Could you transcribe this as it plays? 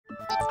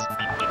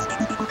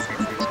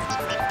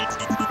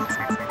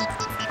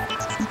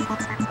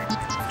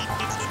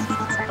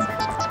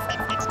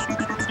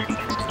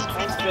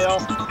Steele.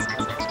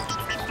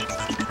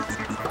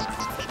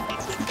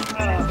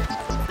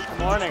 Good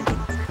morning.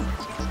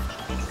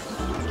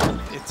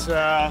 It's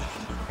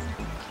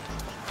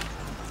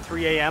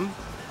 3 a.m.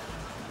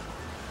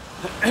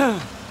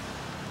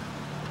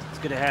 It's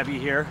good to have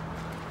you here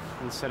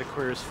instead of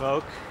Queer as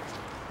Folk.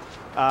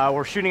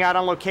 We're shooting out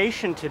on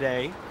location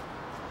today.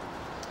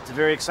 It's a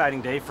very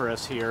exciting day for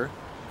us here.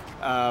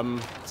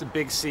 It's a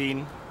big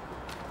scene.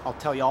 I'll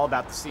tell you all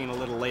about the scene a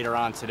little later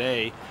on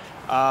today.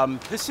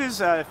 This is,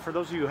 for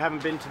those of you who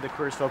haven't been to the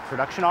Queer as Folk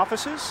production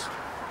offices,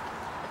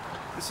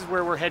 this is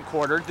where we're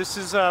headquartered. This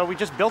is, we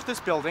just built this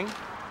building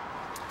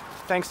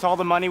thanks to all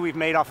the money we've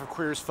made off of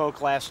Queer as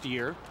Folk last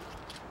year.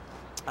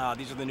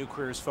 These are the new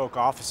Queer as Folk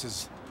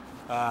offices.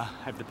 I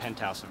have the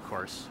penthouse, of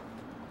course.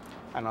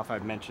 I don't know if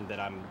I've mentioned that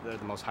I'm the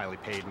most highly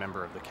paid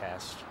member of the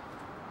cast.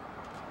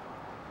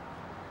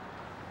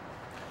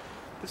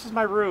 This is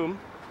my room.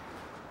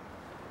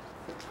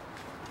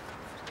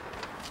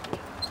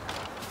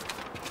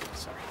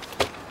 Sorry.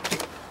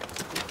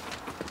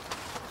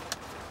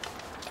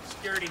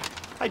 Security.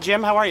 Hi,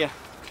 Jim. How are you?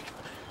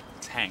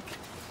 It's Hank.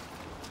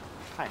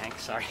 Hi, Hank.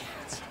 Sorry.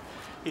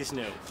 He's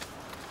new.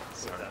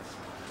 Sort of.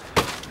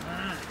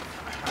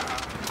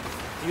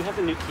 Do you have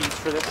the new keys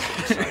for this?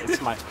 Sorry,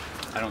 it's my...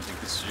 I don't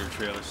think this is your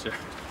trailer, sir. I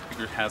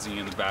think we're housing you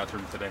in the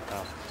bathroom today.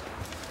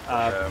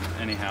 Oh.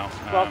 Anyhow.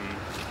 Well,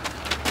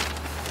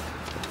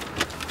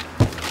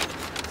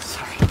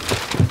 sorry.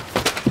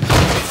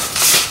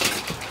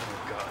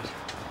 Oh, God.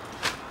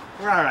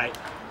 We're all right.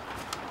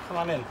 Come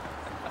on in.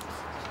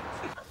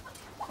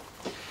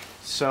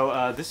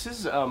 So this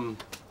is the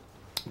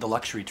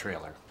luxury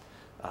trailer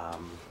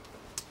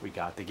we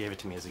got. They gave it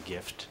to me as a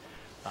gift.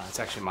 It's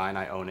actually mine.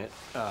 I own it.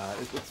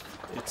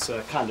 It's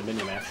a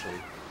condominium, actually.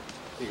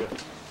 Here you go.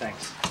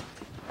 Thanks.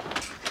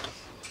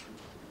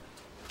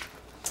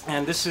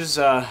 And this is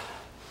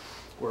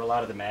where a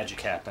lot of the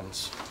magic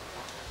happens.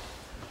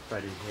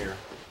 Right in here.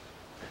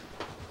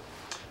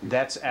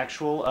 That's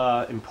actual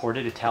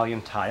imported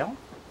Italian tile.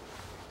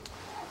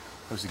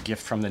 It was a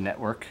gift from the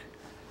network.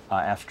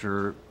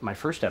 After my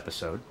first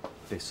episode,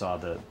 they saw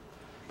the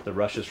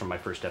rushes from my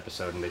first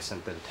episode, and they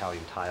sent the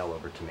Italian tile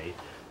over to me.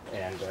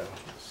 And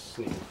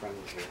sneak in front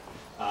of you here.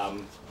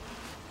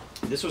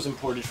 This was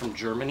imported from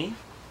Germany.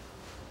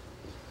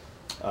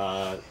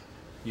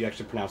 You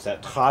actually pronounce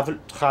that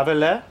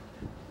Travele.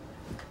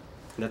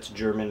 That's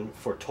German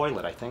for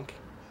toilet, I think.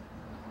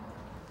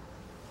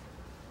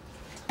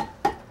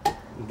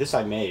 This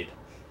I made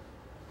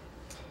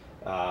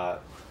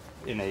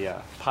in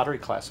a pottery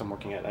class I'm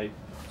working at. I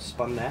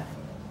spun that.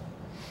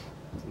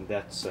 And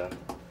that's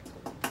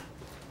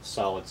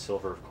solid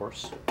silver, of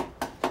course.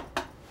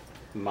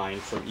 Mine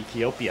from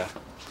Ethiopia.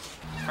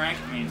 Frank,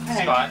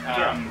 Hey, Scott.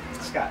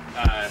 Scott.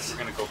 We're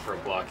going to go for a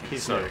blocking.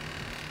 He's new.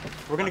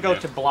 We're going to go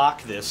to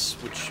block this,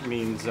 which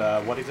means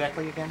what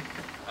exactly again?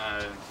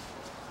 We're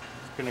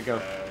going to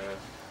go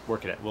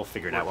work it out. We'll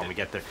figure it out when we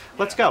get there.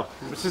 Let's go.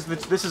 This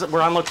is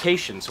we're on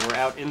location, so we're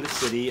out in the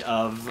city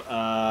of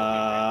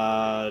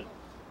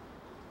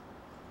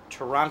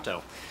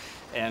Toronto,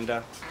 and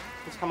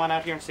let's come on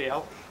out here and see.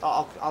 I'll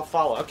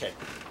follow. Okay,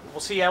 we'll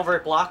see you over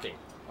at blocking.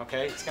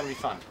 Okay, it's going to be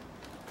fun.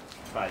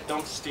 Bye.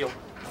 Don't steal.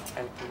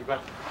 And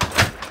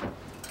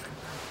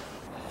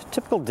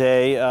typical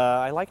day.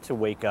 I like to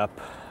wake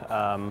up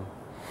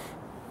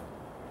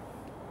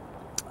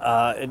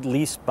at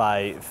least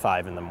by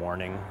 5 in the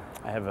morning.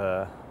 I have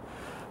a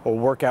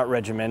workout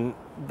regimen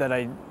that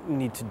I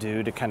need to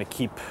do to kind of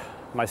keep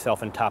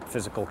myself in top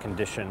physical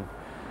condition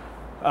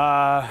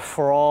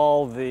for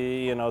all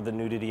the the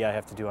nudity I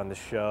have to do on the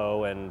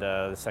show and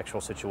the sexual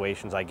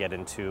situations I get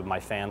into. My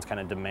fans kind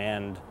of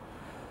demand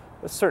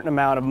a certain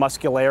amount of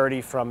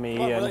muscularity from me.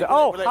 We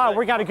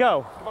gotta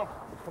go.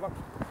 Come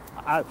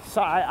on.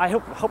 So I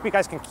hope you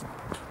guys can keep...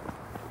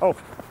 Oh,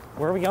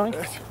 where are we going?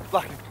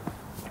 Blocking.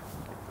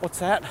 What's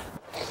that?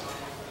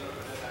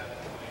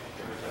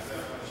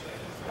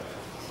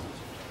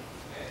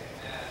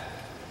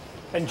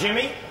 And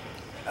Jimmy,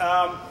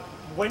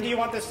 when do you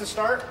want this to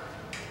start?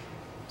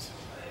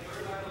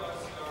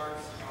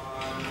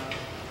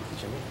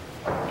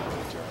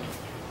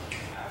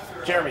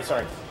 Jeremy,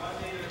 sorry.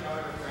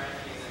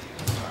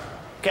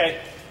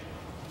 Okay.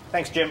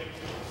 Thanks, Jim.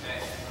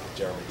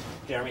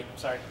 Jeremy,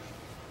 sorry.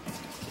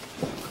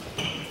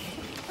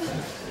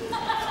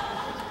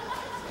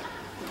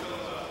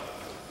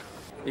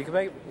 You could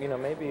make,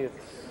 maybe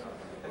it's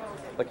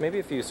like maybe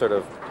if you sort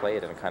of play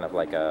it in kind of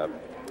like a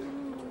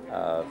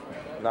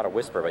not a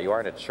whisper, but you are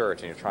in a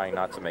church and you're trying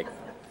not to make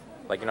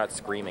like you're not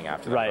screaming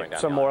after them going down.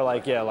 So more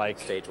like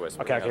stage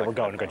whisper. Okay, we're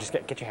going. Go. Just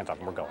get your hands up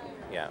and we're going.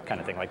 Yeah. Kind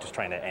of thing, like just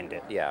trying to end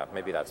it. Yeah,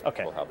 maybe that's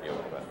okay. Will help you a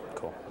little bit.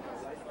 Cool.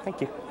 Thank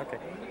you. Okay.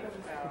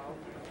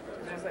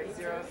 There's like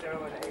 0,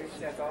 0, and 8.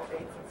 That's all 8s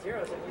and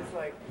 0s, and he's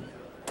like.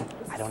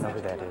 I don't know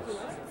who that is.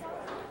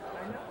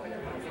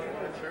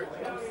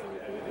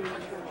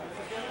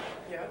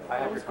 I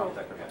have your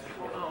contact again.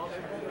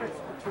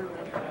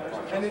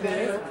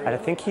 I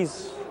think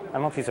he's. I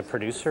don't know if he's a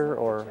producer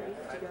or.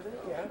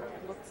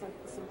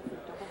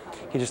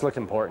 He just looked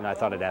important. I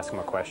thought I'd ask him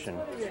a question.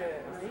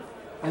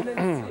 And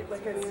then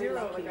like a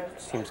zero, like a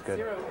Seems good.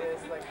 zero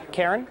is like you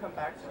Karen? come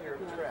back to your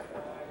trip.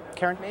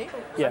 Karen? Me?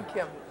 Yeah. I'm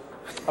Kim.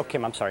 Oh,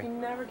 Kim, I'm He sorry.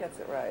 never gets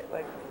it right.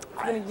 Like,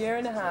 it's been a year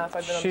and a half.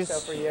 I've been on the show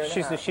for a year and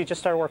a half. She just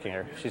started working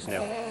here. She's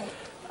new.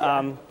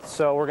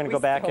 So we're going to go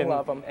back still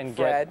love him. and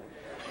Fred.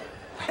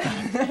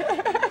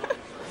 get...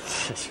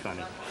 It's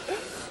funny.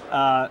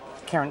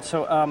 Karen,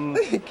 so...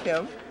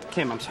 Kim.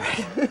 Kim, I'm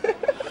sorry.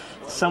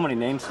 So many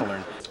names to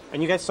learn.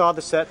 And you guys saw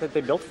the set that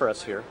they built for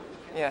us here.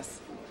 Yes.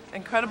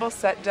 Incredible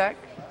set deck.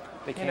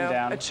 They came You know,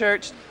 down. a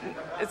church.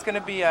 It's going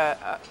to be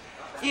a...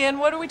 Ian,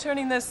 what are we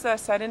turning this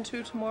set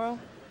into tomorrow?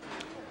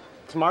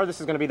 Tomorrow this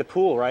is going to be the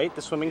pool, right?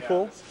 The swimming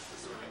pool.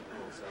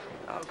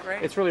 Oh,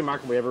 great. It's really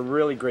remarkable. We have a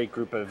really great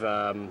group of,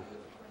 I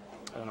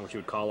don't know what you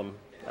would call them,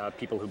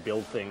 people who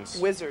build things.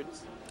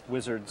 Wizards.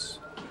 Wizards.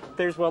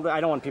 Well, I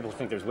don't want people to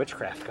think there's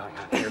witchcraft going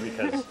on here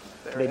because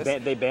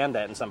they banned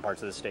that in some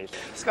parts of the state.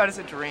 Scott is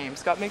a dream.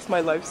 Scott makes my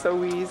life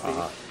so easy.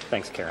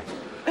 Thanks, Karen.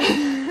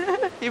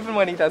 Even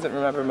when he doesn't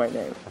remember my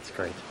name. That's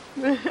great.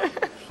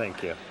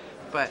 Thank you.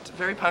 But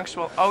very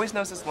punctual, always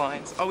knows his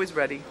lines, always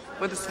ready,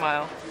 with a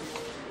smile.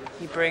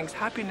 He brings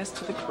happiness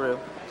to the crew.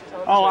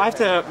 Oh, I have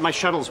to, my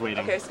shuttle's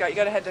waiting. Okay, Scott, you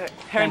gotta head to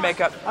hair and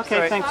makeup. Okay,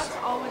 Sorry. thanks.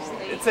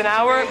 It's an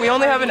hour. We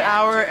only have an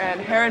hour, and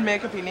hair and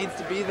makeup, he needs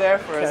to be there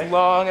for Okay. as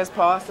long as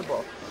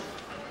possible.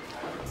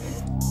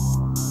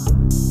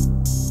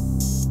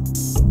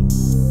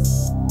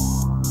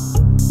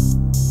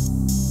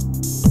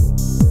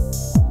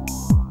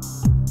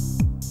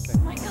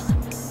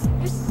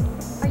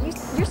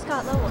 You're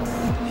Scott Lowell.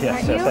 Yes,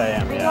 aren't yes, you? I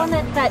am. Are you Yeah. on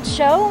that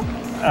show?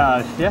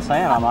 Yes, I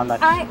am. I'm on that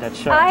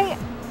show.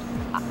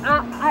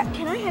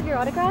 Can I have your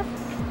autograph?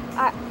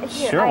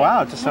 Here, Sure.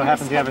 Wow. It just so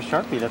happens you have a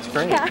Sharpie. That's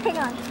great. Yeah, hang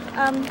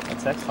on.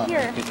 That's excellent.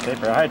 Here. Piece of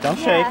paper. All right. Don't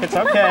Yeah. shake. It's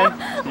okay.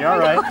 You're all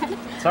right.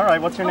 It's all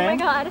right. What's your Oh my name?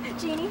 God,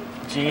 Jeannie.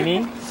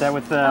 Jeannie. Is that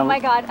with Oh my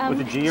God.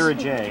 with a G or a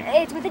J?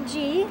 It's with a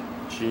G.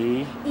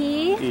 G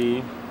E.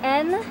 E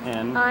N.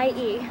 N I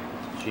E.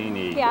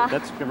 Jeannie. Yeah.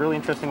 That's a really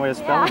interesting way of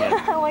spelling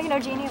Yeah. Well, you know,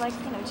 Jeannie, like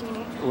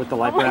Jeannie. it. With the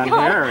light Oh my brown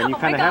God. hair, and you Oh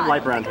kind of my have God.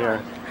 light Oh brown my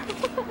hair.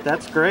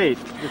 That's great.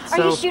 It's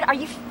Are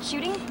you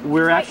shooting?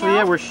 We're right actually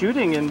now? we're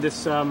shooting in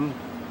this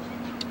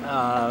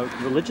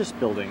religious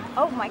building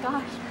Oh my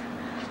gosh.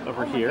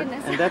 over Oh my here,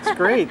 goodness. and that's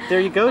great. There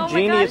you go, Oh my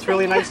Jeannie. gosh, It's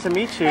really thank nice to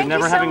meet you. Thank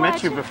Never you so having met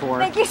much. you before.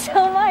 Thank you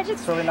so much.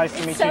 It's really nice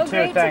to meet so you too.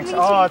 great Thanks. To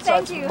meet Oh, you. it's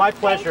Thank you. my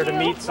pleasure Thank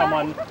to you. meet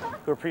someone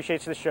who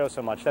appreciates the show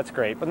so much. That's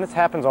great. But this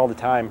happens all the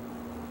time.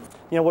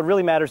 You know, what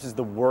really matters is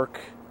the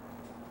work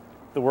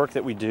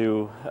that we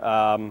do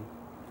on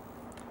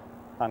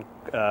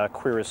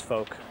Queer as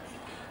Folk.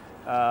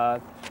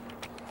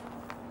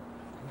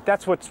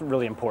 That's what's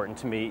really important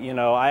to me. You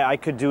know, I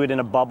could do it in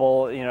a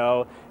bubble. You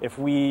know, if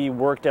we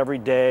worked every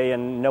day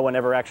and no one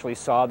ever actually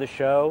saw the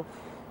show,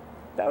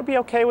 that would be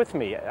okay with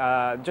me.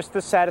 Just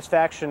the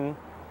satisfaction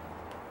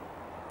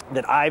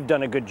that I've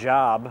done a good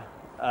job.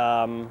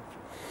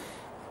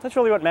 That's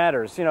really what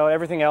matters. You know,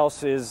 everything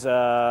else is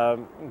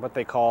what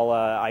they call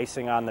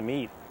icing on the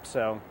meat.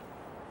 So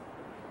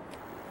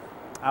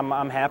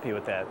I'm happy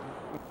with that.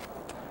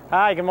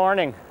 Hi, good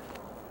morning.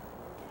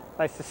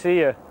 Nice to see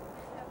you.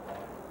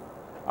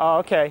 Oh,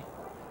 okay.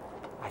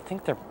 I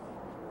don't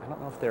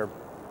know if they're,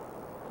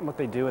 what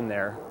they do in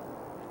there.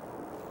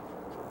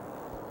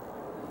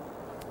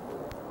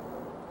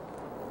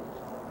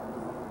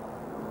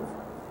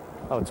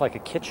 Oh, it's like a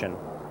kitchen.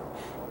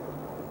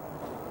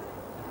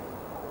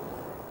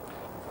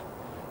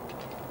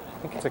 I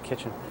think it's a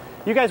kitchen.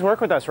 You guys work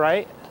with us,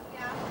 right?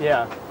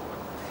 Yeah.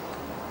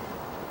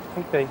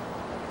 I think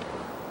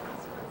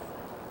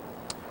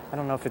I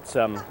don't know if it's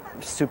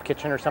soup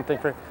kitchen or something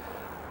for.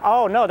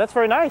 Oh no, that's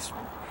very nice.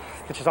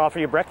 Could just offer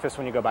you breakfast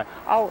when you go by.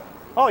 Oh,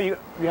 you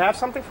have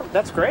something for?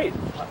 That's great.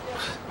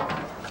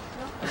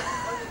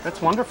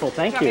 That's wonderful.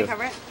 Thank you. Want me to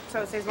cover it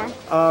so it stays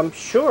warm?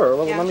 Sure.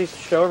 Well, Yeah. let me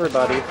show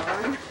everybody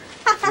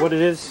what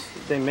it is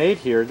they made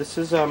here. This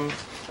is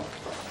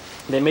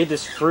they made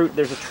this fruit.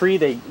 There's a tree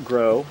they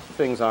grow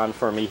things on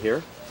for me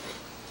here.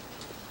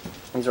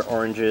 These are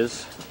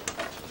oranges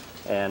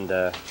and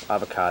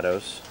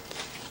avocados.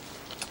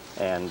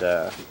 And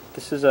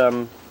this is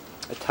a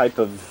type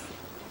of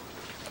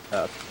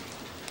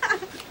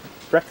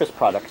breakfast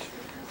product.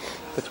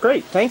 That's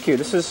great. Thank you.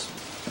 This is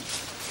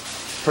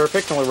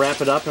perfect. And we'll wrap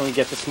it up and we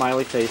get the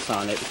smiley face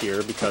on it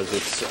here because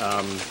it's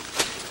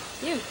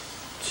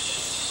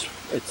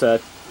it's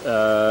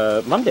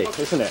a Monday,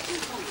 isn't it?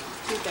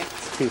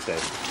 Tuesday.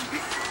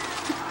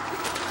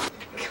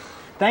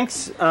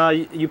 Thanks,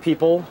 you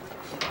people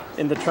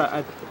in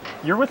the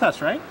you're with us,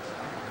 right?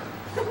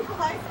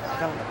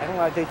 I don't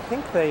know. They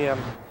think they.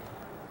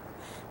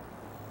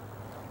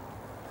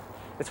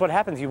 It's what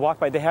happens. You walk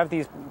by. They have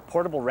these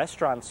portable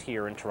restaurants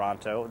here in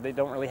Toronto. They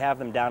don't really have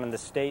them down in the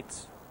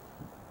States.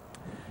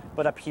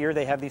 But up here,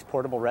 they have these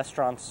portable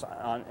restaurants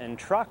in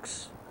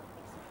trucks.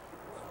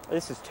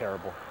 This is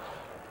terrible.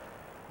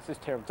 This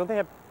is terrible. Don't they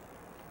have?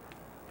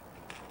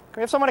 Can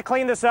we have someone to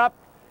clean this up?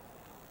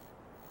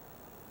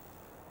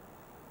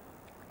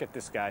 Look at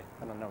this guy.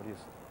 I don't know what he is.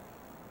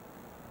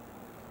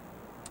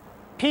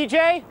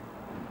 PJ?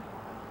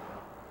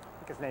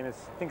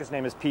 think his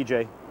name is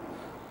PJ.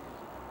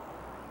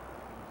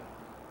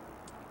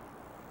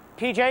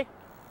 PJ?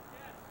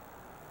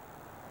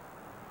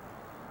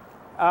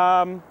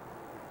 Can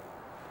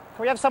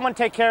we have someone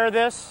take care of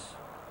this?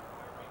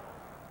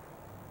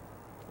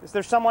 Is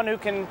there someone who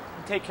can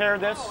take care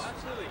of this? Oh,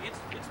 absolutely.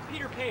 It's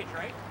Peter Page,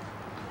 right?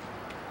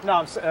 No,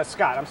 I'm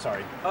Scott. I'm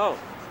sorry. Oh,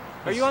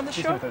 are you on the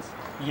He's show? with us.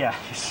 Yeah,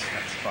 that's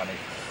funny.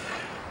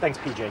 Thanks,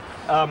 PJ.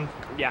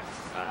 Yeah,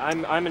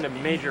 I'm in a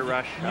major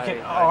rush.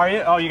 Are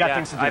you? Oh, you got yeah,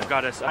 things to do. I've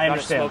got to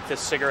smoke this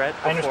cigarette.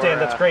 Before, I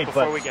understand. That's great,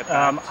 before but we get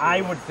back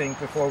I would think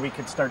before we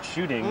could start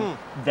shooting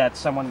that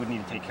someone would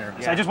need to take care of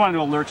this. Yeah. I just wanted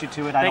to alert you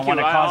to it. I don't Thank want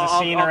you. to cause a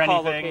scene I'll or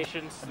call anything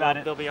locations. about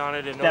it. They'll be on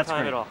it in no That's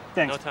time great. at all.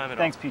 Thanks. No time at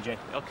Thanks, all. PJ.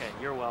 Okay,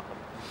 you're welcome.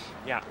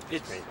 Yeah,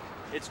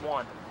 it's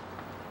Juan.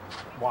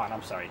 Juan,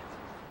 I'm sorry.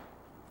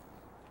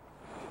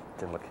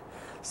 Didn't look.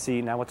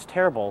 See, now what's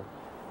terrible,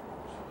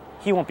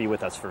 he won't be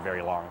with us for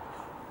very long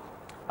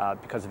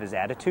because of his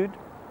attitude.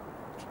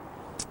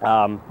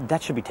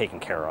 That should be taken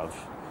care of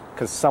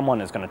because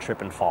someone is going to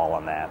trip and fall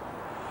on that.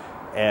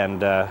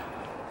 And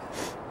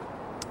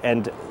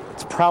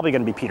it's probably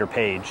going to be Peter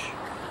Page,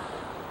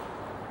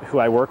 who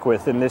I work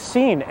with in this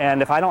scene.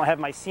 And if I don't have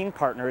my scene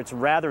partner, it's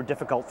rather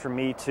difficult for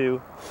me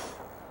to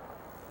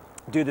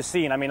do the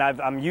scene. I mean,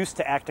 I'm used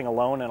to acting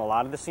alone in a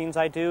lot of the scenes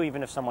I do.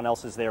 Even if someone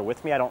else is there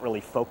with me, I don't really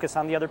focus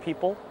on the other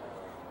people.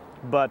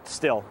 But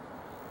still,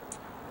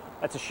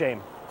 that's a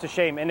shame. It's a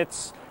shame. And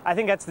I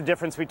think that's the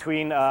difference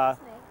between... Hi.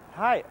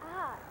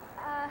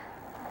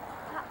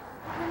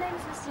 Your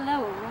name's Mr.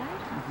 Lowell, right?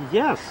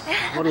 Yes.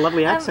 What a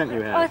lovely accent you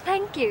Oh, have.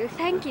 thank you. My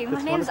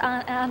That's name's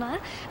wonderful. Anna,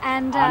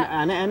 and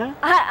Anna?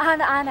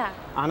 Anna.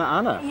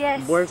 Anna?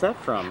 Yes. Where's that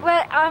from?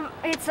 Well,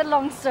 it's a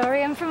long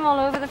story. I'm from all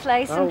over the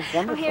place. Oh, I'm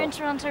wonderful. here in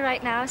Toronto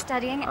right now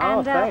studying, Oh,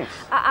 and thanks.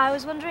 I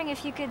was wondering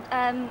if you could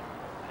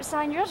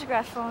sign your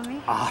autograph for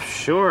me. Oh,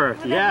 sure. Would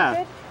that be Yeah.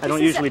 good? I don't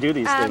This is usually do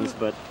these things,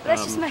 but...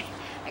 That's just my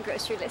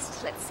grocery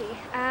list. Let's see.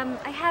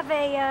 I have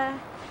a...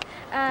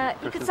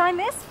 you could sign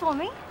this for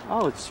me?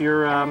 Oh, it's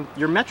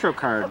your Metro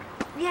card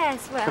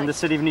Yes, well... from the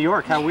city of New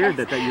York. How weird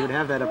that you would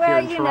have that up here well,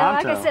 in you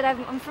Toronto. know, like I said,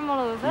 I'm from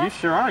all over. You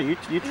sure are. You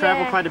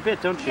travel Yeah. quite a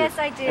bit, don't you? Yes,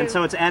 I do. And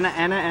so it's Anna?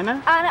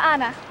 Anna,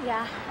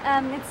 yeah.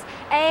 It's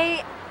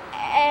A-N-A-N-N-A.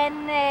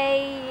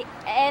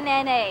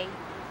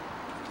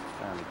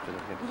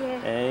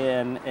 Yeah.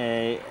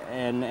 A-N-A-N-N-N-A.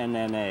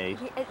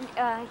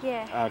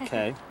 Yeah.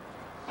 Okay.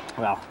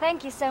 Well,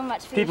 Thank you so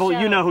much for people, your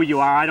show. you know who you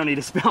are. I don't need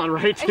to spell it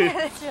right to you.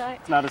 That's right.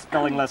 It's not a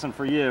spelling lesson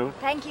for you.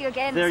 Thank you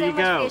again There so you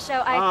much go. for your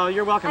show. Oh,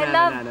 you're welcome, I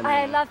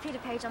Anna. love Peter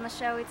Page on the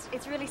show.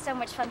 It's really so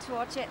much fun to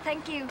watch it.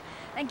 Thank you.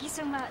 Thank you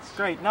so much.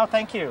 Great. No,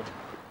 thank you.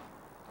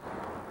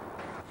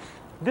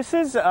 This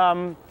is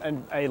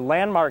a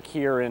landmark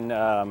here in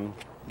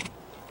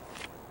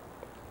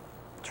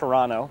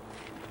Toronto.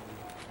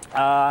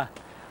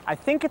 I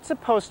think it's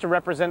supposed to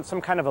represent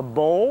some kind of a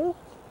bowl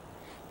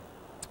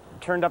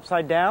turned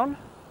upside down.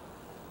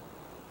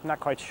 I'm not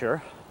quite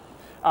sure.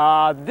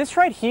 This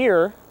right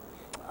here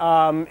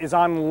is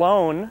on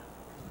loan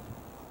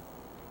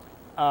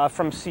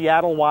from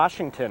Seattle,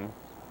 Washington.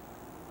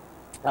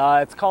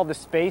 It's called the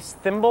Space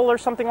Thimble or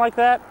something like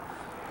that,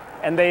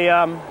 and they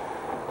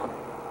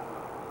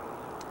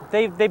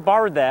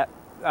borrowed that.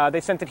 They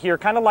sent it here,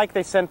 kind of like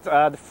they sent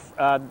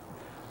the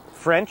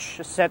French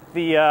sent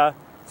the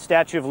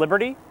Statue of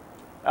Liberty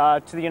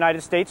to the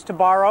United States to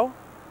borrow.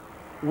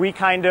 We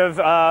kind of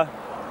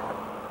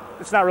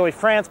it's not really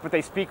France, but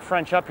they speak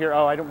French up here.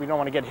 Oh, we don't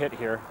want to get hit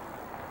here.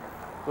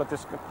 Let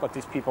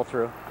these people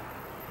through.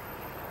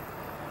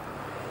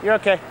 You're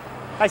okay.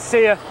 I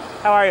see you.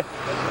 How are you?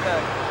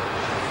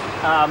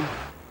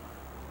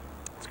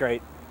 It's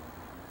great.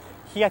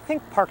 He, I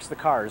think, parks the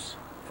cars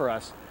for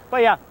us.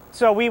 But yeah,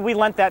 so we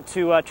lent that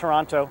to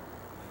Toronto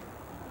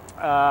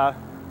as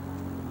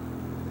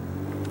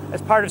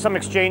part of some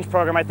exchange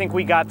program. I think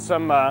we got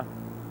some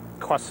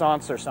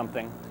croissants or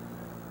something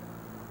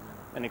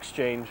in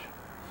exchange.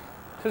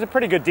 So it's a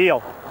pretty good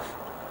deal.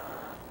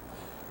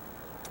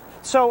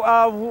 So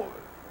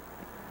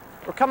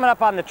we're coming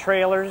up on the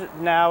trailers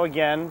now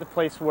again, the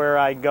place where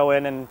I go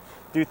in and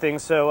do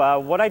things. So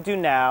what I do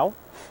now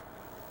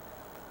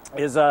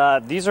is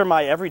these are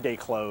my everyday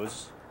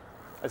clothes,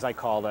 as I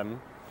call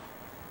them.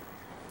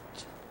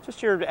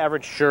 Just your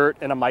average shirt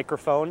and a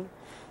microphone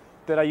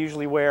that I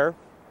usually wear,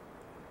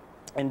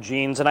 and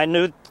jeans. And I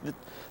knew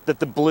that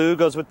the blue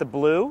goes with the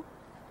blue.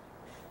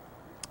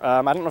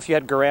 I don't know if you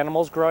had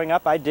Garanimals growing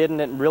up. I did, and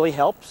it really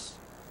helps.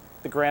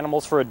 The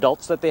Garanimals for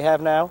adults that they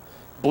have now.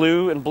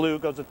 Blue and blue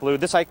goes with blue.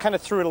 This, I kind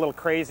of threw it a little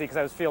crazy because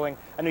I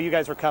knew you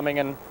guys were coming,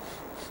 and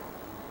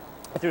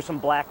I threw some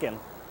black in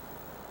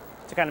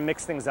to kind of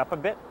mix things up a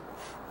bit.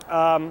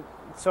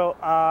 So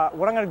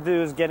what I'm going to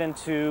do is get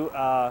into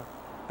the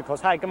clothes.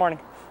 Hi, good morning.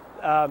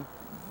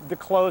 The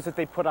clothes that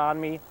they put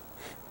on me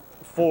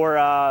for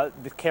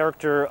the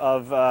character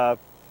of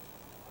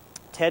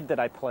Ted that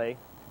I play.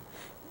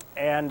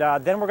 And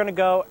then we're going to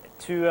go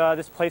to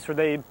this place where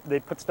they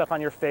put stuff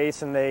on your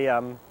face, and they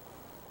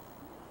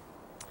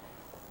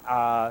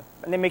and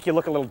they make you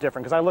look a little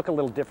different, because I look a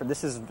little different.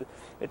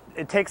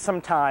 It takes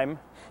some time.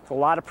 It's a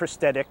lot of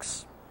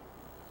prosthetics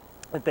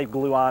that they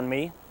glue on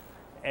me,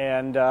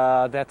 and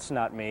that's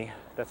not me.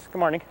 Good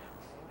morning.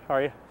 How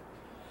are you?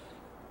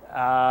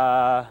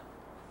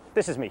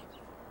 This is me,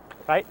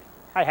 right?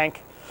 Hi,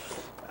 Hank.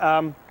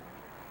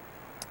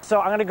 So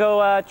I'm going to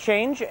go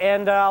change,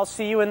 and I'll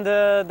see you in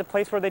the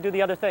place where they do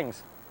the other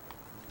things.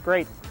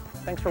 Great.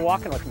 Thanks for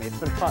walking with me. It's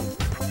been fun.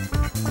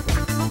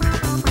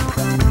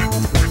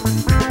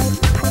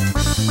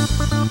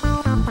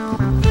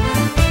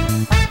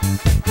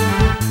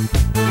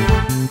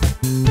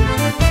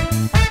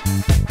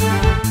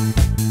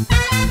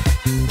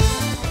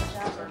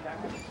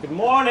 Good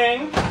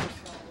morning.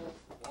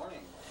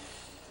 Morning.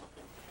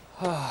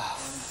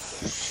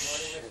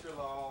 Mr.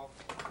 Lowell.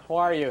 How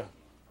are you?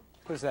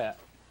 Who's that?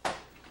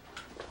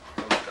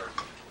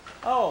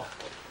 Oh,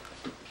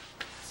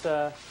 it's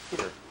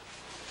Peter.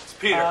 It's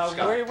Peter. Scott.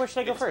 Where should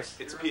I go first?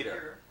 It's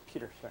Peter.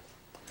 Peter, sorry.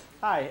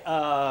 Hi.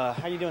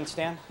 How you doing,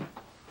 Stan?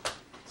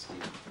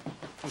 Steven.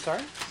 I'm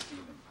sorry.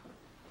 Steven.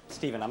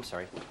 Steven, I'm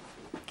sorry.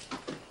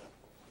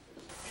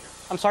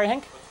 I'm sorry,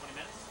 Hank. 20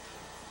 minutes?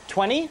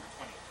 20? 20.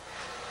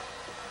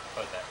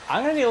 About that.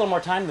 I'm gonna need a little more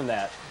time than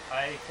that.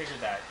 I figured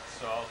that,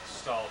 so I'll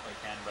stall if I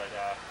can, but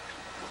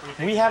what do you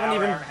think? We haven't Hour,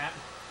 even- hour and a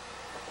half?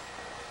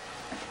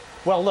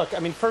 Well, look, I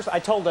mean, first I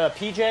told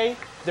PJ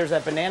there's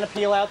that banana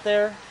peel out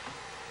there.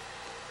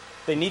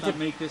 They need to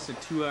make this a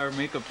 2-hour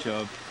makeup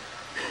job.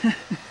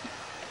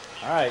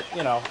 All right,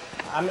 you know,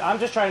 I'm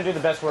just trying to do the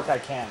best work I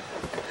can.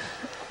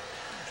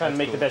 Trying to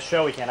make the best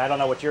show we can. I don't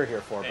know what you're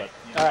here for, but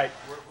all right.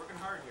 We're working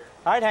hard here.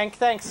 All right, Hank.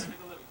 Thanks.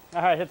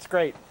 All right, it's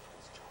great.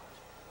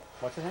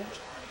 What's his name?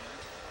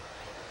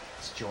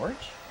 It's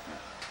George.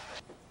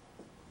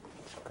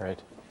 Great.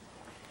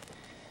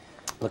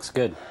 Looks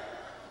good.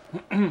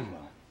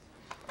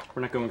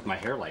 We're not going with my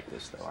hair like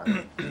this, though, are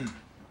we?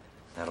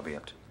 That'll be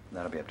up to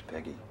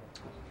Peggy.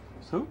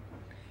 Who?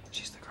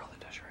 She's the girl that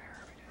does your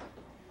hair every day.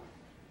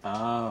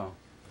 Oh.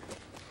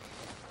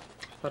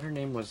 I thought her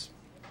name was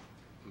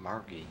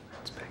Margie.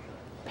 That's Peggy.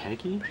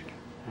 Peggy?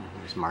 Oh,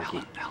 it was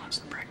Margie. Helen's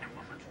the pregnant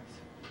woman.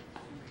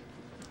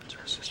 That's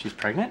her sister. She's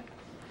pregnant?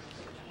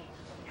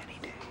 Any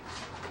day.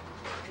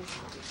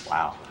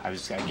 Wow. I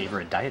gave her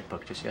a diet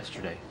book just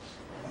yesterday.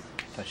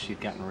 Thought she'd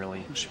gotten really...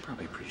 Well, she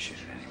probably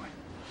appreciated it anyway.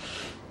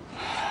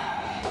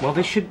 Well,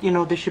 they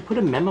should put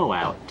a memo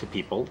out to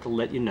people to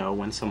let you know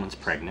when someone's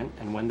pregnant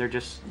and when they're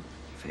just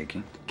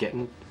Faking.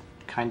 getting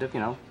kind of,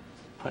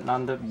 putting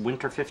on the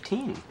winter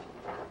 15.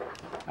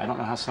 I don't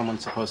know how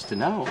someone's supposed to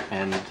know,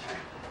 and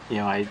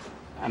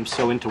I'm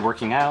so into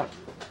working out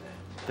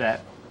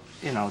that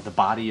the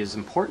body is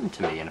important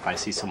to me, and if I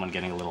see someone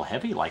getting a little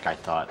heavy, like I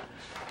thought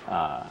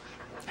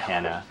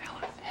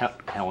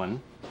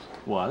Helen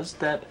was,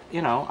 that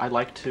I'd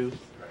like to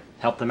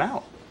help them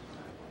out.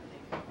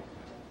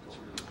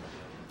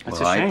 That's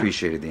Well, a I shame.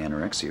 appreciated the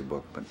anorexia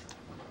book, but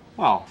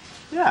Well,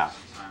 yeah,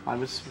 I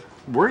was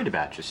worried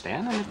about you,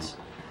 Stan, and it's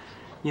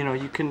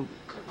you can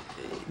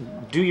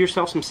do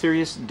yourself some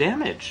serious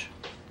damage.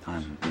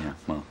 I'm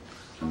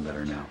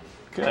better now.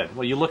 Good.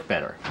 Well, you look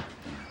better.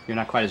 You're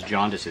not quite as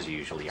jaundiced as you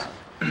usually are.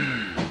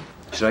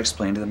 Should I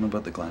explain to them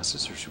about the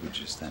glasses, or should we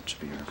that should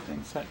be our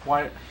thing?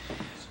 Why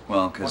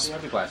Well, do because you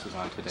have the glasses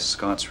on today?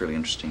 Scott's really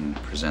interesting,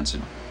 presents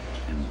it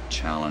and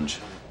challenge.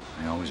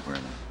 I always wear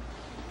them.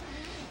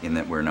 In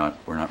that we're not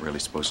really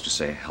supposed to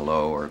say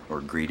hello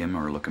or greet him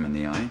or look him in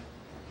the eye.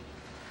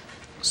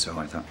 So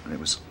I thought it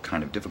was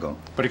kind of difficult.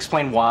 But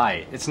explain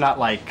why. It's not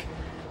like,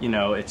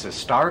 it's a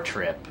star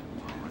trip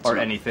or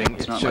anything.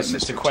 It's not just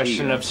like it's a Mr.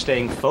 question T, of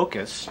staying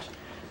focused.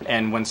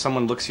 And when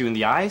someone looks you in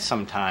the eye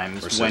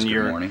sometimes, Or says when good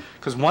you're... morning.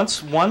 Because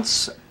once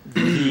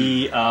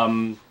the...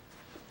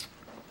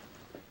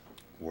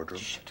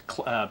 Wardrobe.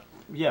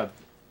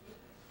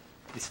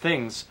 these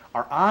things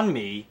are on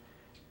me,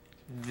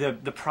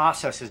 the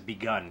process has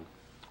begun,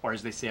 or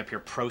as they say up here,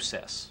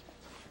 process.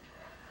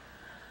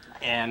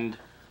 And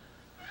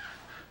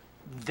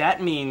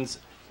that means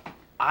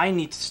I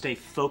need to stay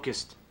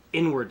focused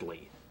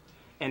inwardly.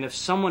 And if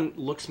someone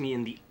looks me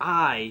in the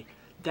eye,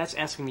 that's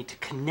asking me to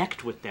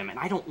connect with them, and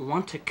I don't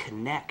want to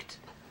connect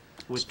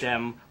with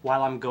them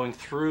while I'm going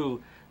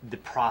through the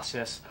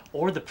process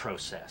or the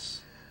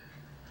process.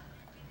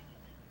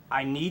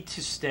 I need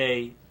to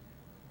stay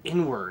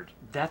inward.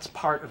 That's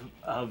part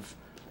of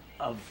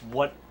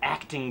what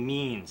acting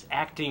means.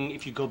 Acting,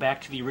 if you go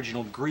back to the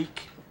original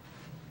Greek,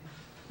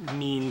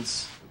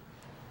 means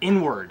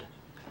inward.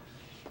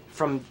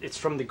 It's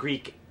from the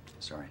Greek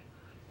Sorry.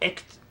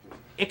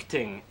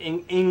 icting,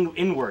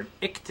 inward,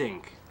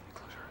 icting.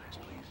 Close your eyes,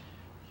 please.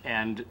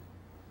 And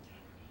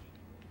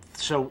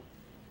so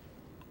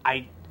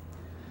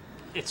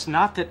it's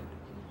not that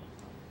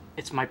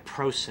it's my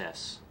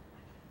process.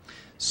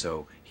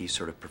 So he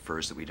sort of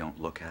prefers that we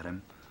don't look at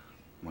him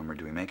when we're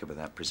doing makeup, but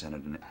that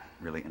presented a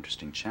really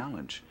interesting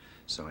challenge.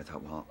 So I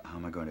thought, well, how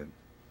am I going to,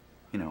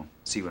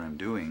 see what I'm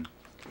doing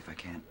if I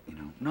can't,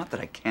 not that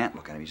I can't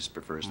look at him, he just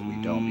prefers that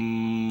we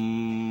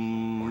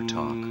don't or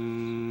talk.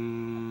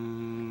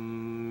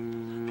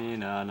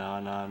 na na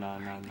na na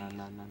na na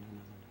na na na.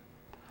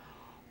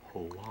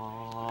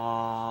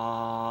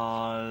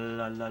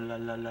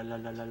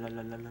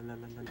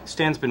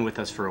 Stan's been with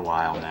us for a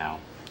while now,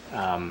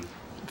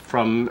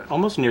 from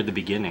almost near the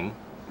beginning.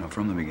 No,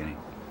 from the beginning.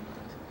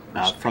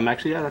 From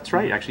actually, yeah, that's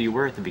right. Actually, you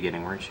were at the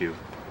beginning, weren't you?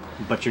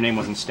 But your name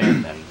wasn't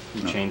Stan then.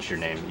 You changed your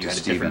name. You had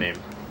a different name.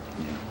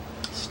 Yeah.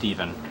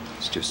 Stephen.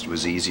 It just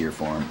was easier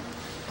for him,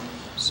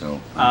 so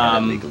I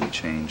had it legally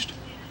changed.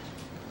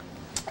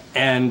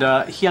 And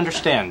he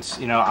understands.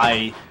 You know,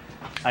 I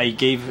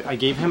gave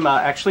him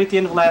actually at the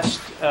end of last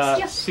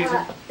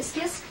season.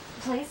 Excuse,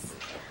 please.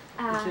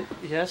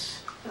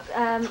 Yes.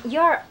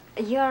 You're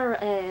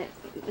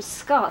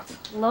Scott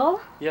Lowell?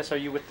 Yes. Are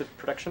you with the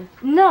production?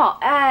 No,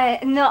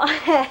 no.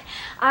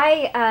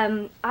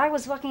 I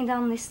was walking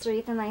down the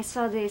street and I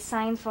saw the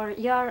sign for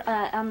your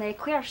on the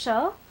queer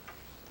show.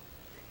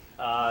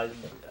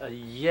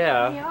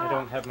 Yeah. I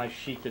don't have my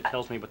sheet that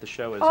tells me what the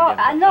show is. Oh,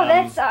 again, no,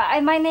 that's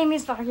my name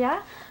is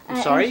Varya.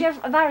 I'm sorry?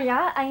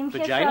 Varya. I'm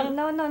here Vagina?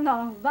 from.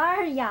 No.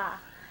 Varya.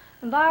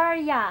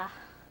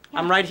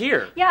 I'm right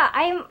here. Yeah,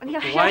 I'm.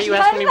 Why are you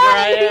asking me where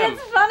I am? He's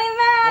a funny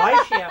man. Why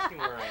is she asking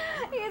where I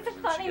am? He's a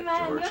funny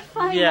man. George. You're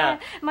funny Yeah. man.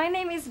 My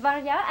name is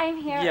Varya. I'm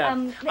here. Yeah.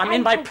 I'm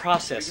in my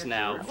process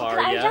now, I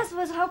Varya. just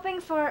was hoping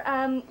for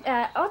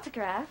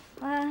autograph.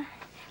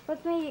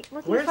 Let me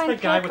Where's find the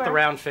guy paper. with the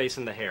round face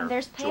and the hair?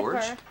 There's paper.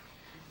 George?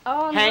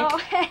 Oh Hank? no,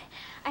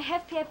 I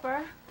have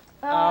paper.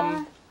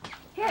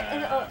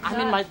 Here. I'm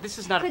in my. This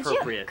is not Could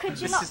appropriate. you? Could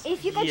you This not? is-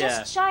 If you could yeah.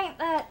 just sign.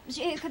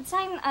 You could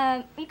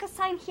sign. You could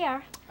sign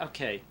here.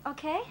 Okay.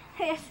 Okay.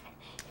 Is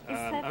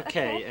that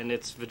Okay, and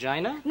it's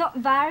vagina. No,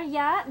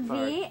 Varya.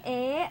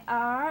 Varya.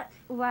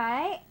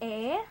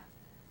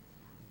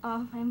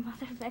 Oh, my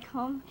mother back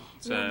home.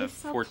 It's will be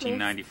so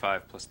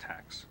 $14.95 plus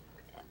tax.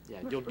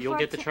 Yeah, you'll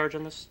get the charge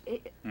on this.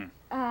 pleased.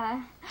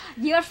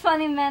 You're a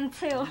funny man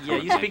too. Yeah,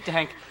 you speak to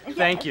Hank.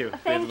 Thank you.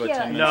 Thank you.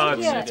 No,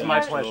 Thank you. it's my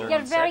You're- pleasure. You're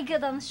very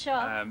good on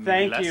show.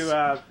 Thank less. you.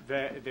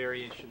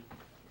 Variation.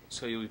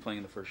 So you'll be playing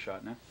in the first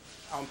shot now?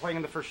 I'm playing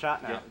in the first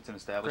shot now. Yeah, it's an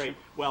establishment.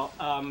 Great. Well,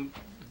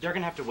 they're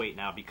gonna have to wait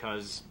now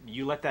because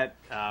you let that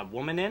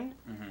woman in.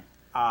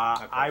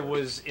 I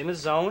was in a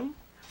zone.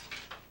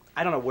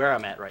 I don't know where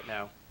I'm at right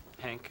now,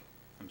 Hank.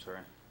 I'm sorry.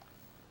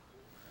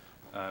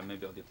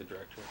 Maybe I'll get the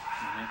director.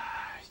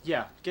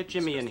 Yeah, get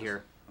Jimmy in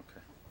here. Okay.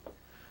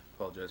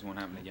 Apologize, won't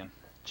happen again.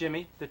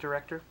 Jimmy, the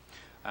director.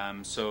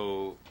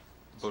 So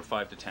about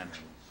 5 to 10.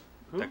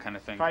 Who? That kind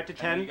of thing. 5 to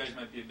 10? I know you guys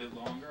might be a bit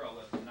longer. I'll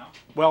let them know.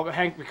 Well,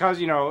 Hank, because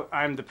you know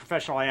I'm the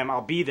professional I am, I'll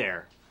be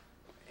there,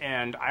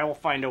 and I will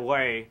find a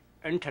way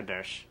into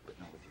this.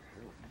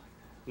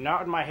 Not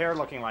with my hair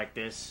looking like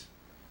this.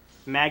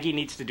 Maggie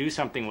needs to do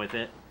something with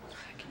it.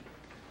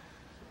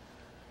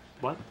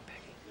 What?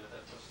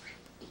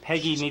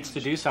 Peggy needs to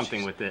do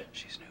something with it.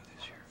 She's new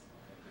this year.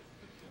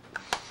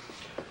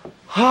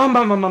 Oh,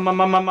 mama.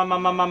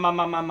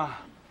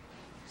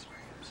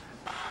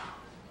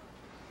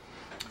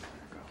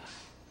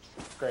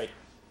 Great.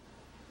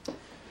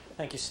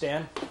 Thank you,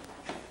 Stan.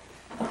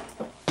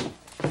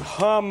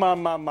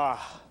 Mama.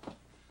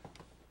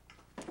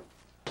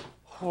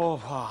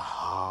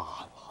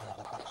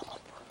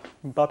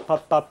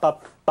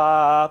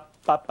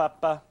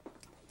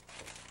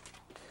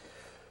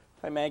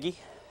 Hi, Maggie.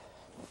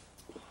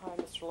 Hi,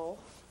 Mr. Lowell.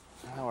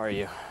 How are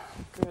you?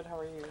 Good, how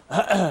are you?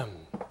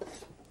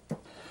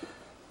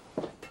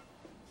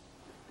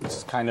 This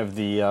is kind of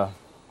the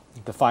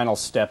final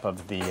step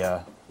of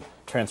the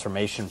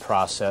transformation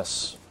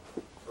process.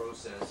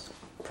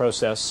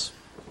 Process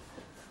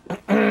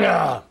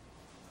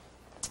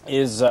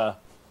is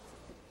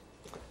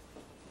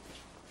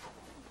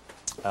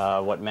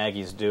what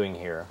Maggie's doing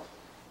here,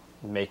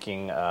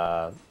 making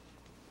the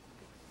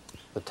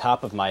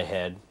top of my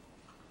head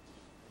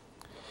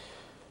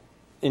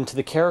into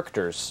the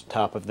character's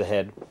top of the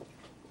head,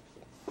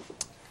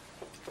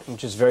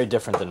 which is very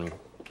different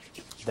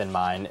than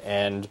mine.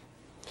 And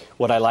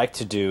what I like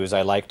to do is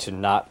I like to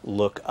not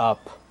look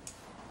up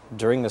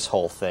during this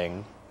whole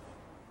thing.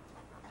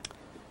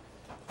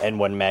 And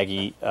when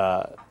Maggie,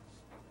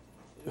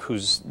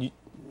 who's,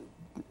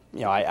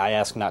 I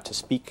ask not to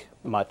speak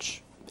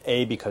much,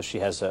 A, because she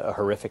has a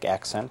horrific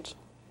accent,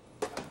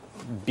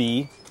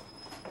 B,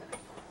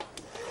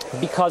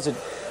 because it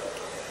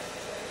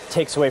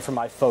takes away from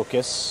my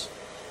focus.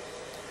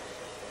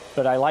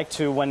 But I like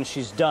to, when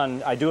she's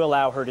done, I do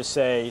allow her to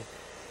say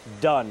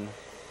done,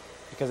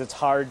 because it's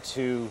hard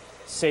to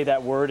say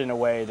that word in a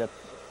way that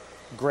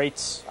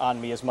grates on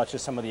me as much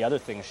as some of the other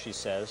things she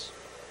says.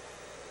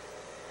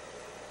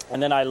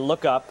 And then I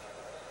look up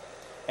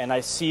and I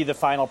see the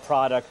final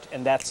product,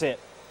 and that's it.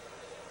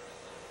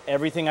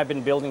 Everything I've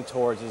been building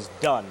towards is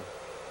done.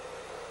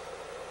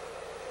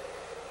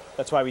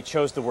 That's why we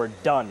chose the word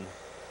done.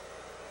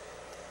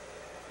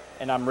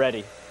 And I'm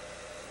ready.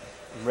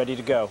 I'm ready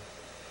to go.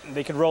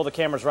 They could roll the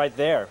cameras right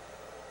there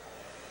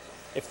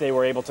if they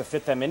were able to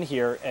fit them in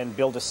here and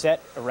build a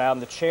set around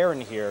the chair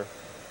in here.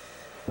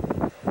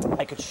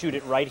 I could shoot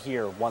it right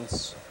here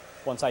once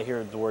I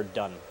hear the word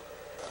done.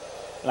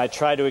 And I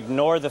try to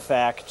ignore the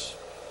fact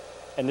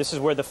And this is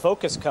where the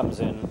focus comes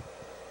in.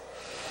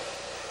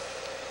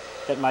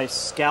 That my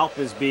scalp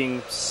is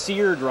being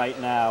seared right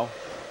now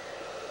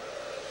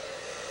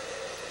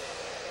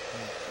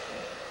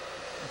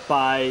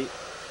by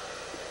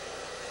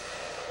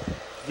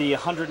the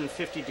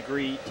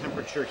 150-degree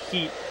temperature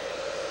heat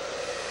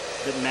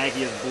that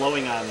Maggie is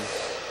blowing on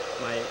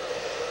my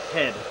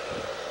head,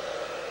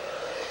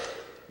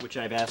 which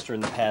I've asked her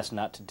in the past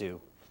not to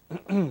do.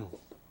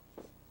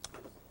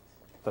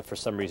 But for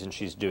some reason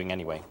she's doing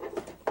anyway.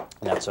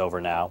 And that's over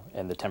now,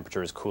 and the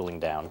temperature is cooling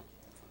down.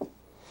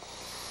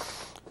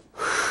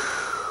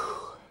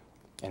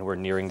 And we're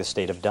nearing the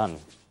state of done.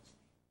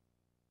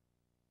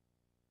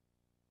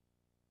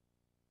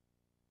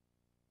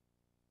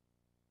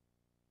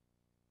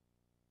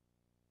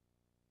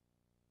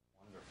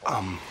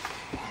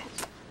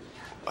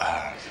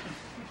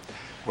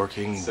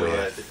 Working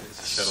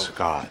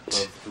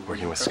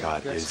with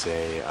Scott is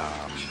a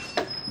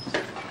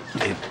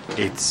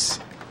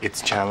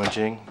it's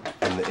challenging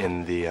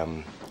in the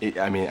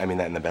I mean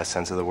that in the best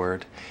sense of the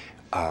word.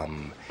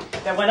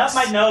 That went up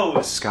my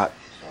nose. Scott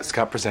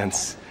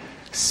presents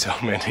so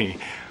many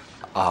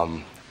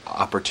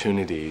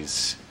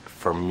opportunities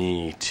for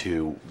me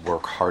to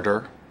work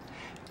harder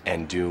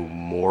and do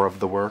more of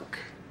the work,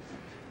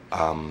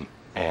 and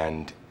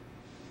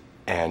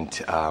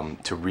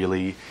to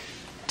really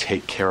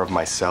take care of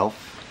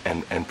myself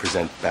and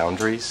present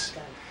boundaries.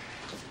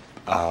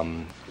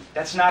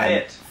 That's not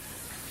it.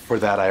 For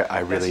that, I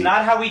really That's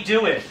not how we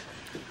do it.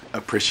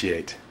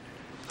 appreciate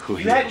who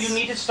he is. You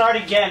need to start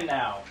again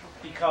now,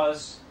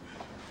 because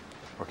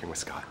Working with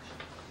Scott.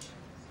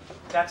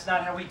 that's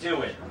not how we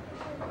do it.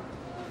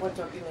 What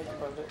don't you like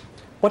about it?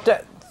 What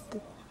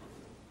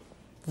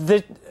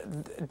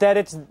that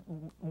it's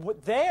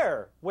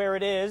there where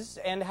it is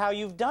and how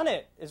you've done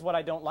it is what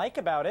I don't like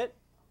about it.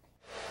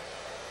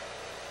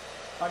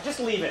 Just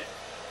leave it.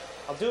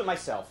 I'll do it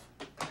myself.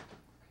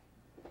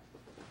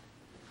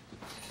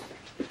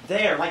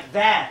 There, like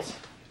that.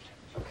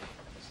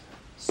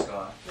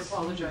 Scott. I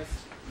apologize.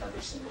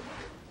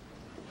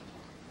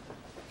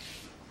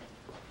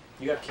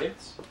 You got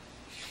kids?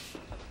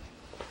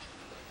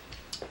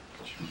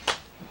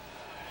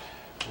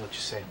 What'd you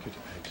say?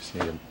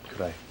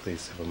 Could I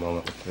please have a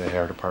moment with the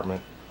hair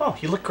department? Oh,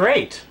 you look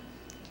great.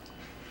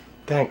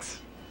 Thanks.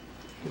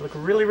 You look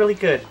really, really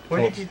good. Where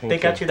Thank- did you? thank They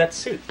got you. you that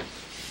suit.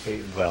 They.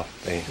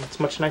 It's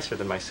much nicer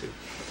than my suit.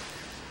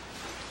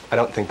 I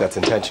don't think that's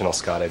intentional,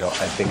 Scott. I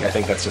think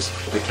that's just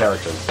the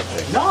character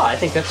thing. No, I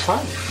think that's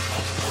fine.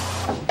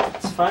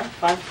 It's fine,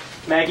 fine.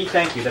 Maggie,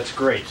 thank you. That's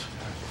great.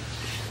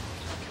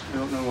 I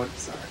don't know what.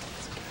 Sorry.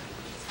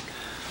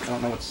 I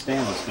don't know what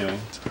Stan was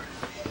doing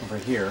over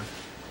here,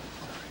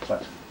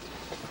 but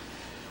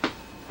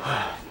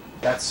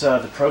that's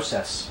the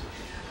process.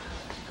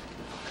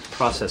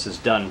 Process is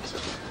done.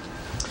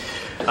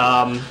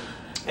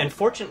 And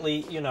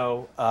fortunately, you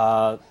know,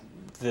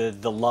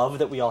 the love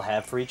that we all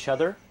have for each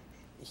other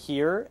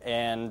here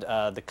and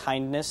the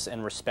kindness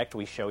and respect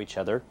we show each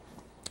other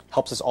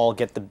helps us all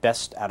get the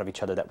best out of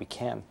each other that we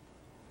can.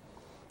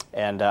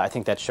 And I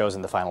think that shows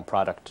in the final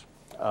product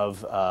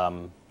of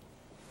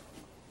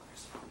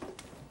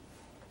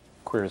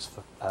Queer as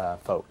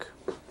Folk.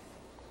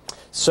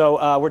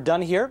 So we're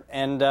done here,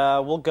 and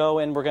we'll go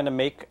and we're going to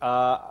make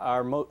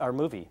our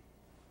movie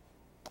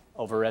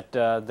over at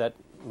that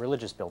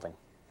religious building.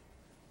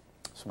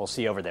 So we'll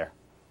see you over there.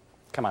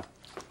 Come on.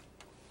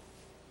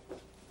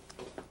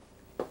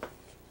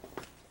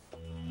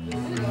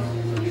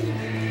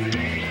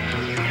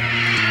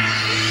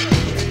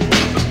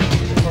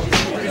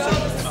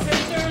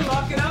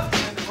 Lock it up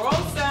and roll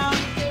sound.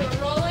 We're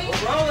rolling.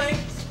 We're rolling.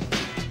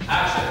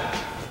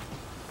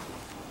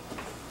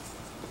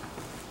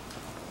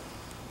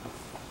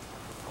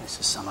 This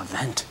is some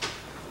event.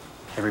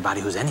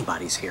 Everybody who's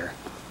anybody's here.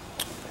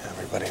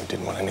 Everybody who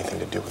didn't want anything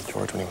to do with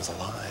George when he was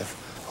alive.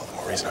 All the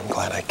more reason I'm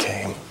glad I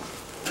came.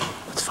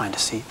 Let's find a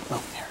seat.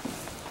 Oh, here.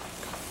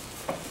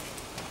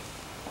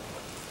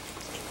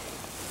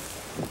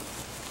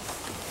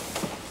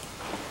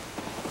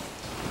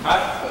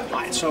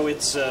 So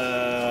it's,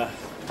 boy,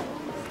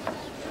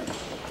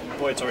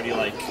 it's already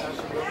like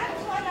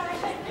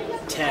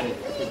 10.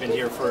 We've been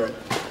here for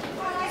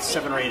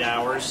 7 or 8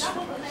 hours,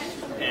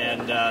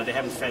 and they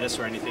haven't fed us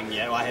or anything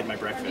yet. Well, I had my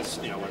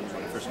breakfast, you know, when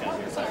I first got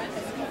here.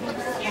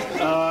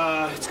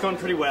 It's going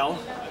pretty well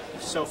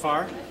so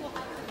far.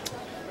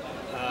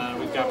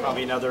 We've got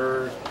probably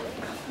another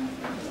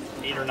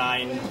 8 or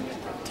 9,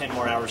 10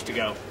 more hours to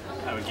go,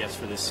 I would guess,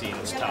 for this scene.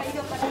 It's tough.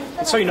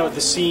 And so, you know, the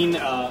scene,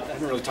 I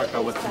haven't really talked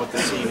about what the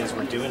scene is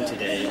we're doing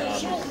today.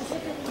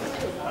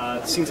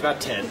 The scene's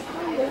about Ted,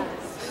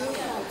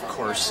 of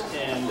course.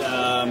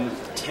 And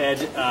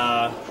Ted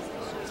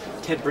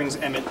brings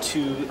Emmett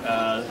to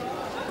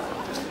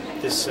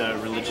this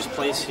religious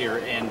place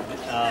here, and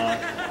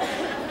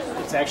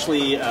it's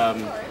actually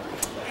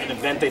an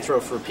event they throw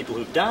for people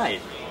who've died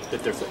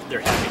that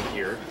they're having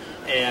here.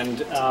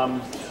 And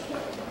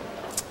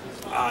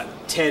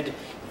Ted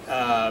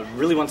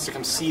really wants to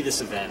come see this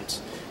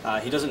event,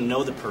 He doesn't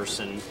know the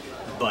person,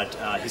 but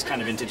he's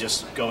kind of into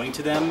just going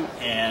to them,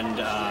 and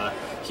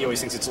he always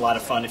thinks it's a lot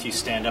of fun if you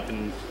stand up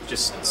and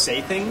just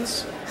say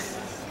things.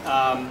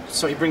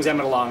 So he brings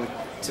Emmett along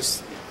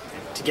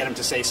to get him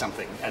to say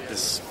something at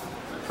this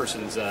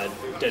person's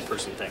dead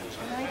person thing.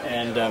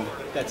 And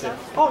that's it.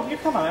 Oh, you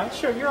come on.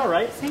 Sure, you're all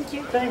right. Thank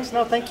you. Thanks.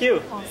 No, thank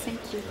you. Oh, thank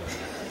you.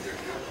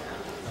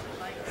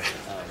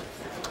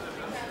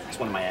 It's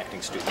one of my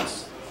acting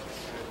students.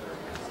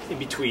 In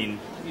between,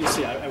 you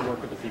see, I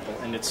work with the people,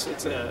 and I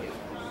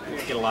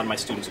get a lot of my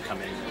students who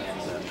come in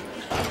and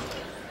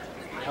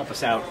help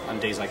us out on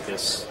days like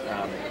this.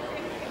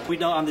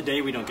 On the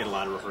day we don't get a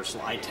lot of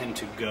rehearsal. I tend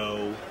to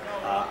go.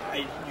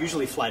 I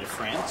usually fly to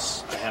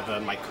France. I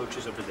have my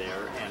coaches over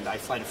there, and I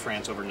fly to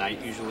France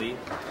overnight usually,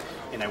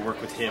 and I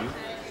work with him.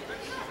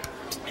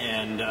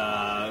 And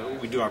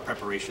we do our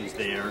preparations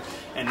there.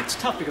 And it's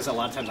tough because a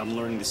lot of times I'm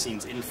learning the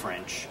scenes in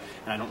French,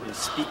 and I don't really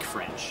speak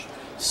French.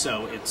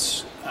 So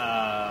it's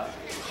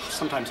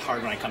sometimes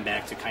hard when I come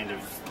back to kind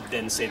of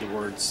then say the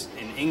words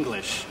in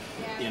English,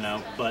 you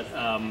know, but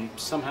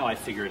somehow I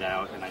figure it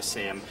out and I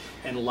say them.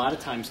 And a lot of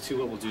times too,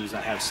 what we'll do is I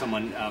have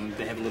someone,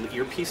 they have a little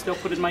earpiece they'll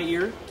put in my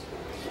ear,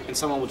 and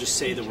someone will just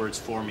say the words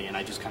for me, and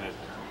I just kind of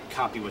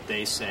copy what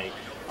they say.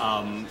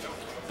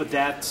 But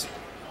that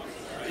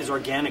is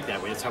organic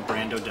that way. That's how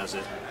Brando does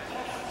it.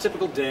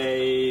 Typical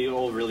day,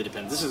 it really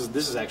depends.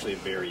 This is actually a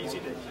very easy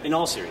day, in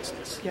all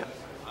seriousness. Yeah.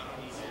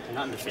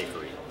 Not in the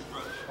fakery.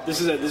 This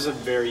is a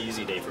very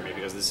easy day for me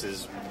because this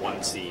is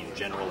one scene.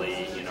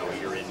 Generally, you know,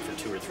 you're in for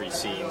 2 or 3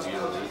 scenes.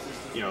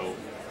 You know,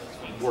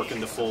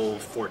 working the full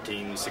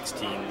 14,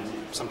 16,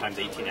 sometimes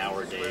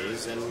 18-hour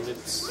days, and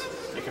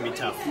it can be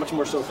tough. Much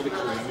more so for the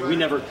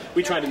crew.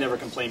 We try to never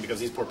complain because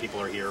these poor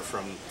people are here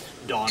from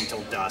dawn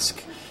till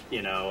dusk.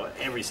 You know,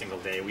 every single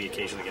day. We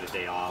occasionally get a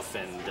day off,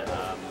 and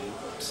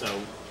so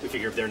we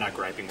figure if they're not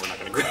griping, we're not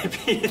going to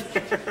gripe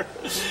either.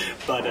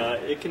 But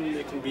it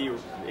can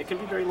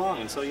be very long,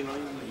 and so you know,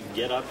 you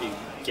get up, you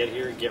get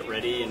here, get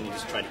ready, and you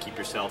just try to keep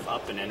yourself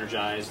up and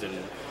energized, and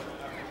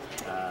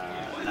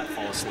not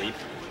fall asleep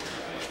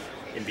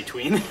in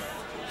between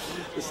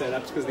the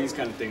setups, because these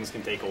kind of things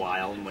can take a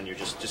while, and when you're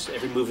just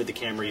every move of the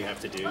camera you have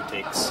to do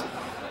takes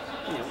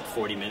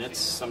 40 minutes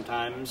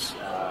sometimes,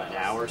 an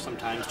hour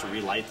sometimes to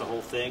relight the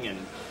whole thing. And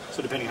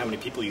so depending on how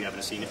many people you have in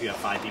a scene, if you have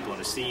 5 people in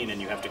a scene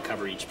and you have to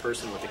cover each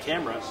person with the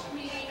camera,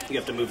 you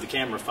have to move the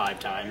camera 5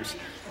 times,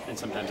 and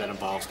sometimes that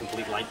involves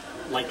complete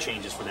light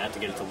changes for that to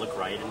get it to look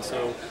right. And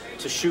so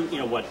to shoot,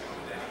 what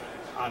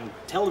on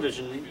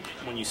television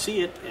when you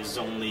see it is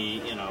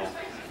only,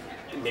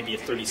 maybe a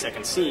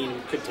 30-second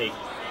scene could take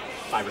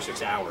 5 or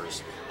 6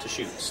 hours to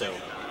shoot. So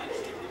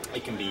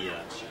it can be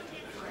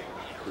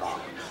long.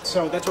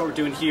 So that's what we're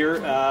doing here.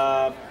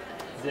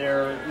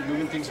 They're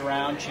moving things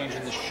around,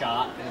 changing the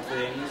shot and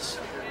things,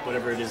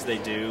 whatever it is they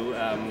do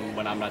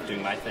when I'm not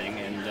doing my thing.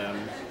 And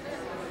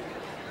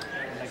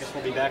I guess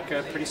we'll be back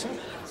pretty soon.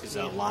 This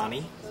is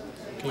Lonnie.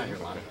 Come out here,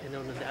 Lonnie. And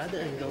on the other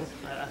angle,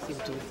 I asked him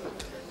to...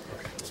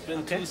 It's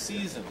been 2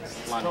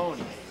 seasons.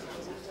 Lonnie.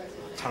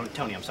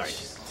 Tony, I'm sorry.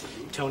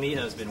 Tony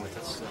has been with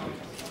us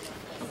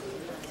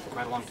for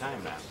quite a long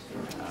time now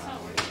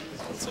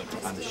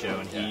on the show,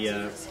 and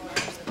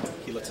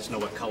he lets us know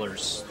what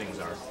colors things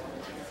are.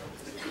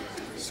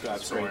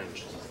 Scott's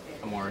orange.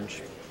 I'm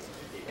orange.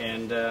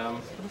 And what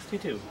else do you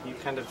do? You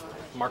kind of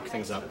mark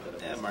things up.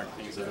 Yeah, mark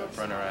things up,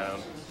 run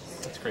around.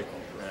 That's great.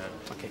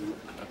 Okay.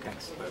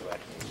 Thanks. Bye-bye.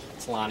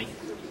 It's Lonnie.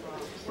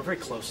 We're very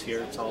close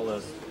here. It's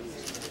all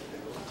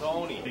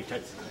Tony. Big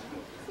type.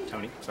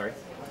 Tony, sorry.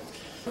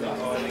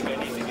 Oh, I think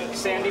I need to get...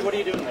 Sandy, what are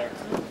you doing there?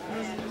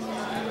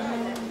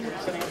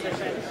 Sitting up there,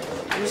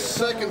 Sandy?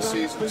 Second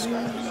season.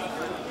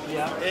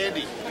 Yeah.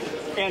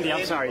 Andy,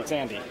 I'm sorry, it's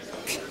Andy.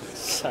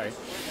 Sorry.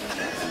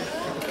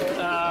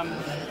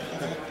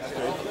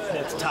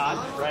 It's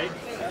Todd, right?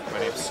 My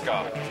name's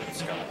Scott.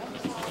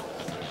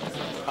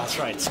 That's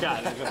right,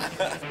 Scott.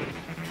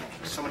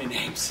 So many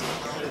names.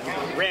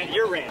 Randy,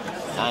 you're Randy.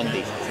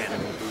 Andy.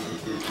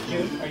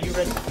 Are you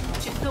ready?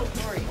 No,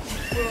 Lori.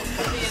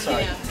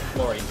 Sorry,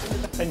 Lori.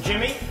 And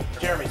Jimmy?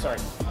 Jeremy, sorry.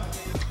 I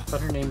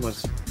thought her name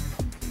was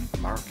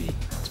Margie.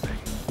 That's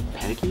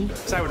Peggy?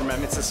 So I would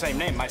remember, it's the same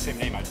name, my same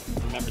name. I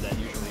remember that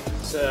usually.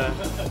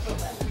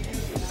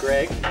 It's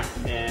Greg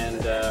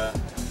and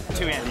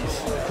 2 Andys.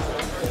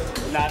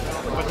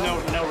 But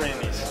no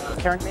Randys.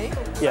 Karen? Me?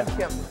 Yeah.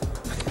 Kim.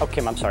 Oh,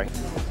 Kim, I'm sorry.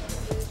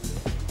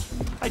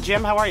 Hi,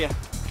 Jim, how are you?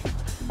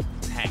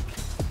 Hank.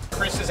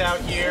 Chris is out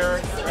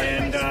here,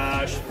 and,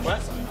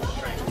 what?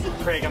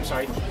 Craig, I'm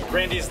sorry.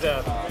 Randy's he's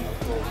the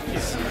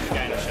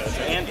guy in the show.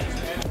 So Andy.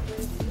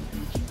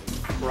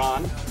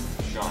 Ron.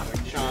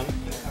 Sean.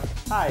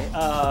 Hi,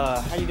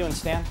 how you doing,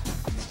 Stan?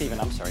 Steven,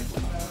 I'm sorry.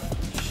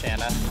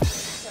 Shanna.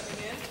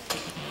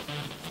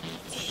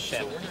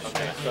 Okay.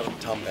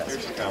 Tom Best.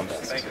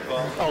 Thank you,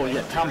 Paul. Oh,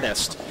 yeah, Tom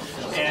Best.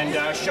 And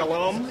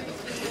Shalom.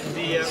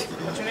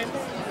 What's your name?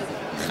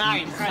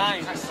 Chaim.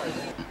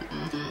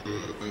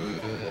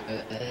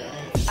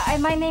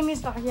 My name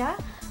is Varia.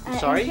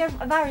 Sorry?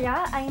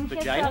 Varia. I am here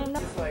Vagina?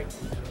 from...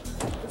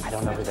 I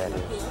don't know who that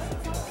is.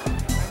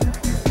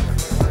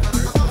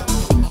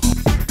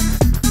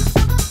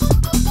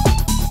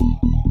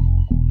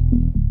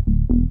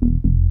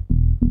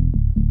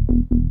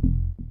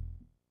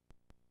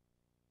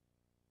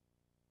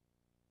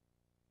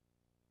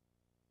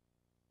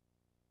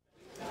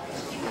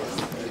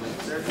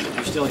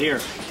 Still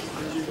here.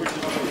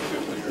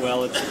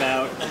 Well, it's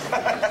about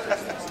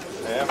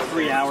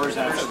 3 hours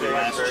after the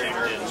last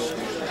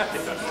checked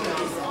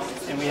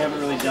in. And we haven't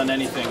really done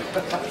anything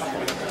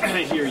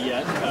here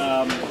yet.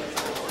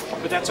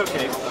 But that's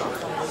okay.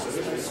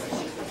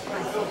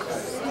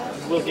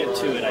 We'll get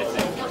to it, I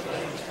think.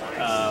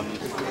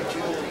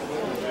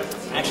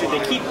 Actually,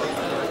 they keep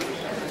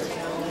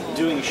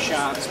doing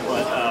shots,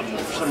 but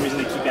for some reason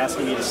they keep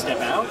asking me to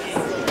step out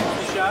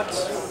of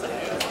shots.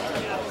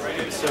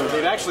 So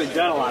they've actually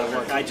done a lot of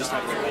work. I just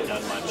haven't really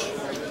done much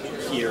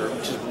here,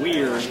 which is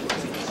weird,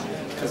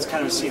 because it's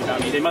kind of a scene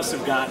about me. They must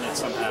have gotten it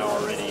somehow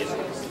already in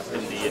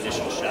the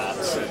initial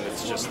shots, and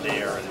it's just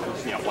there, and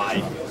you know,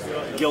 why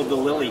gild the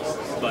lily?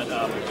 But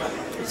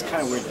it's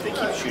kind of weird that they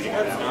keep shooting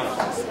it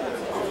out.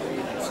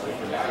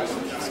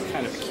 It's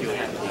kind of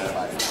peculiar.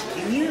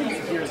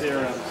 Here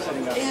they're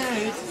setting up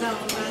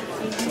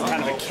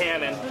kind of a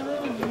cannon.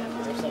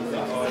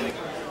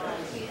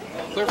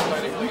 Clear for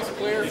lighting, please.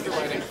 Clear for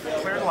lighting.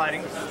 Clear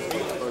lighting.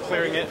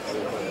 Clearing it.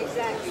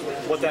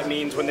 What that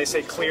means when they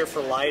say clear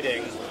for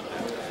lighting,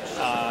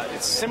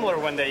 it's similar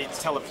when they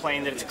tell a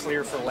plane that it's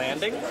clear for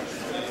landing.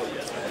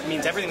 It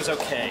means everything's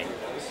okay.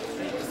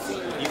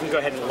 You can go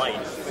ahead and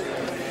light.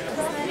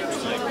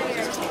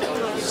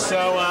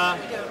 So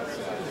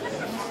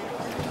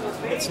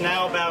it's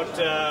now about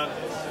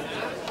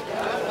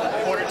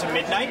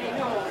 1:45,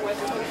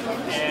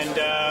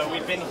 and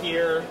we've been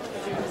here.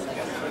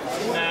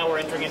 Now we're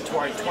entering into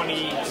our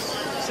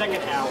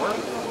 22nd hour.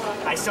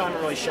 I still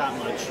haven't really shot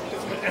much.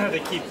 They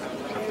keep.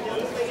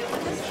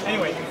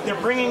 Anyway, they're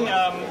bringing these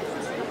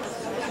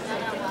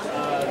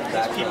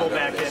people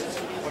back in.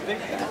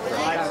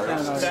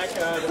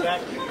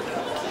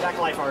 Back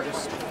life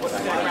artists. What's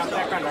the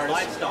background artist?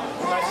 Livestock.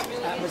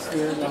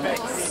 Atmosphere.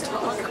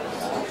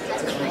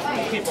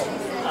 People.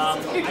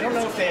 I don't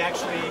know if they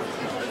actually.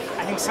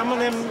 I think some of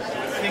them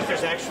think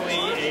there's actually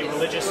a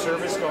religious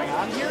service going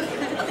on here.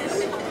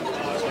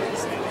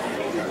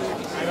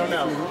 I don't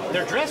know.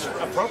 They're dressed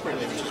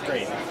appropriately, which is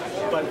great.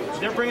 But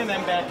they're bringing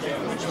them back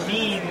in, which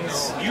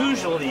means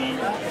usually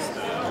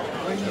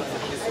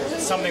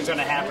something's going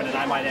to happen and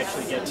I might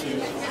actually get to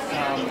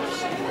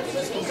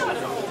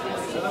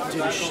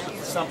do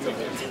something.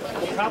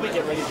 We'll probably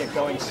get ready to get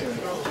going soon.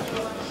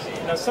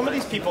 Now, some of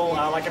these people,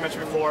 like I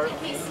mentioned before,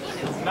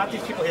 not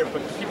these people here,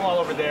 but people all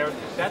over there,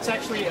 that's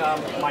actually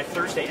my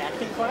Thursday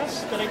acting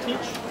class that I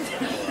teach.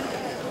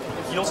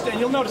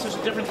 You'll notice there's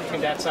a difference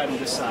between that side and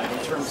this side in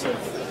terms of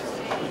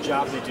the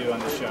job they do on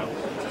the show.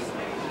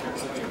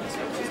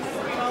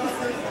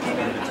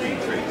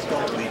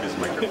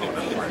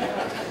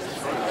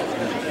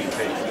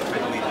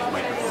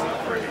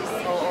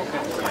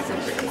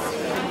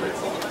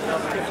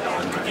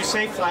 Did you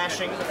say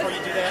flashing before you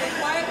do that?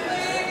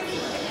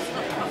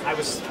 I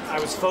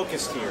was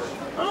focused here.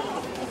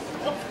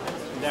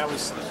 That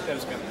was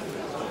good.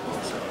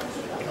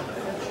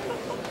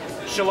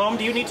 Shalom,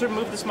 do you need to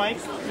remove this mic?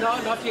 No,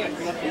 not yet.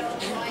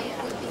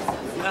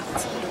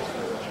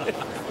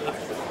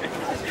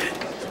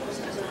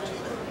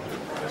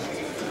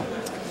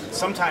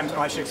 Sometimes,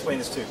 I should explain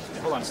this too.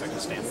 Hold on a second,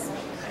 Stan.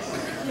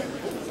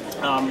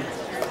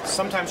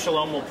 Sometimes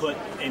Shalom will put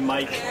a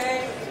mic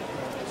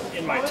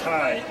in my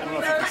tie. I don't know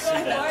if you can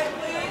see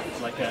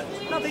that. Like that.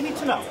 No, they need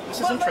to know. This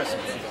is interesting.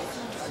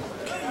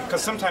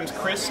 Because sometimes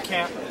Chris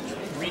can't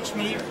reach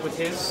me with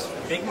his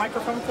big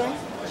microphone thing.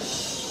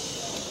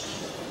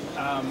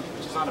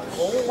 Which is on a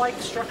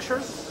pole-like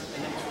structure.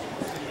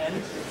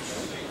 And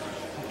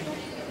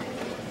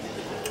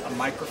a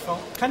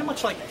microphone. Kind of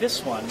much like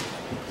this one,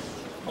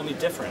 only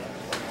different.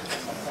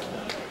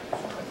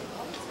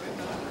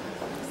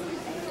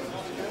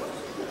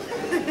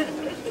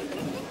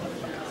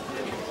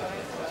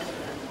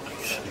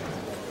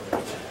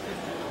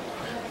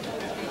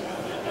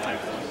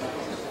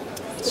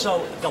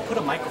 So they'll put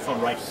a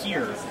microphone right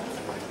here,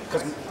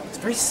 because it's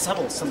very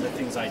subtle, some of the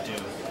things I do.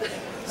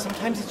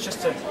 Sometimes it's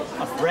just a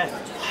breath.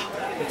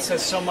 It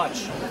says so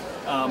much.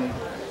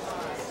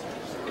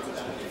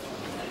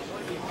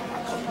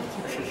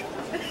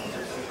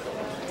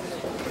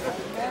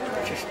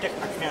 Just stick,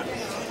 I can't.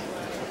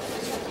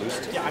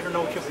 Yeah, I don't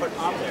know what you put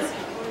on there.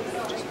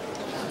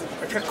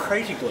 It says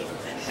crazy glue.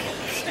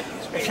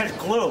 It says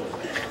glue.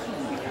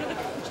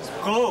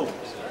 Glue.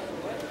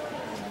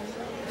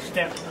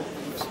 Step.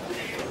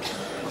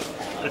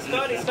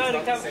 Study,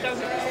 come.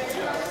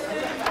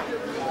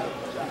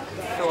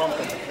 You're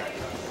welcome.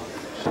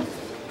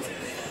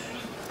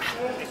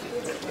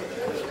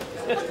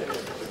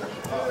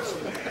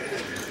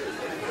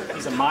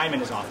 He's a mime in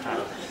his off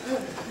time.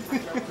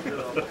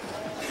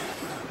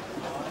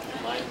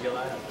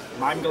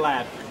 Mime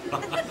Galad.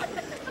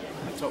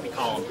 That's what we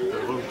call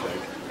him.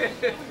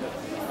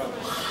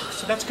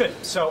 So that's good.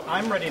 So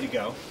I'm ready to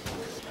go.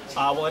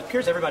 Well, it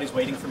appears everybody's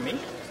waiting for me.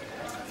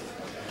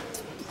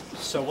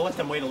 So we'll let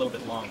them wait a little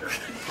bit longer.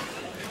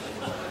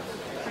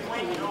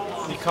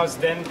 Because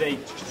then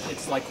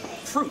it's like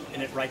fruit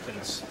and it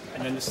ripens.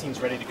 And then the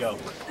scene's ready to go.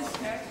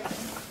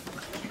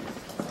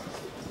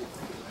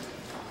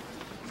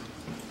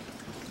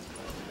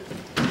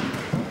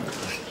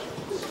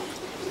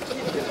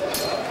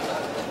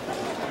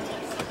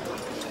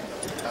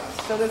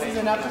 So this is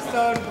an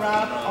episode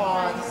wrap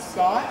on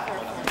Scott.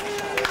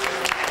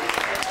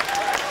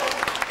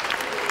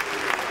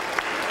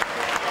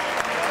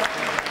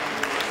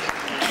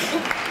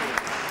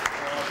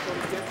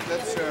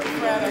 That's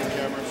reloading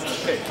cameras.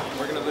 Okay,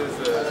 we're going to lose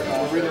the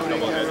reloading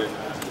camera.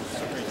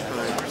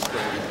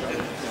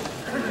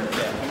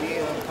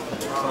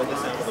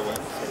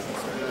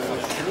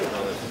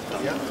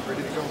 Yeah,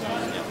 ready to go.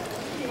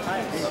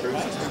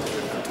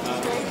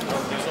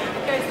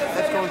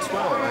 That's going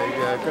swell. I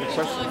got a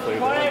question for you.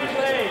 Quiet,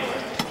 please.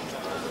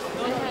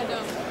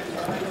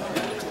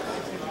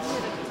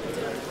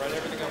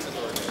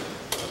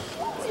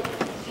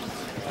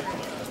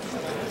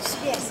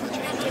 Yes.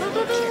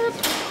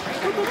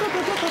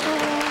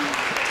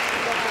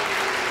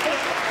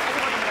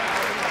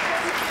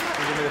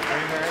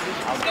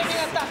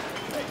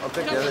 I'll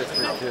take the other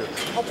three too.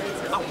 Oh,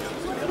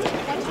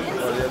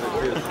 the other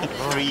two.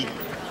 Three.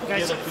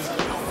 Guys.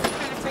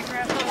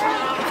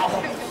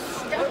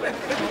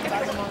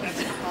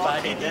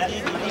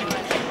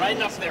 Right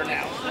up there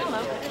now.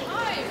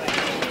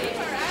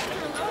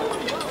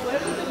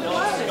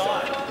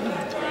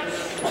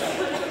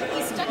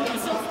 He's stuck in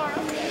so far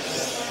up there.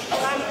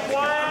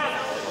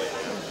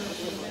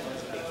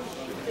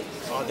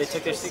 Oh, they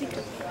took their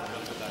secret.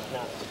 No.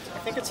 I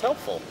think it's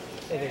helpful.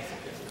 It is.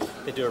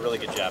 They do a really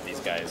good job, these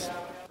guys.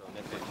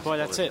 Boy,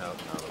 that's it.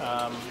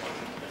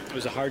 It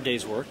was a hard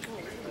day's work.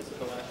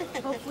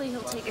 Hopefully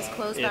he'll take his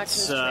clothes back to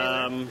his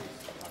trailer.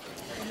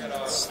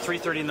 It's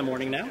 3:30 in the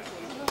morning now.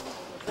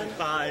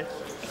 Bye.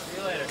 See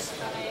you later.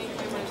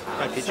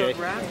 Bye, PJ.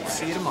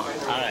 See you tomorrow.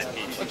 All right,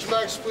 PJ. Lunch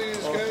bags, please,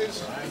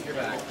 guys. You're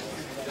back.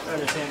 Hi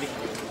there, Sandy.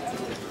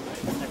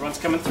 Everyone's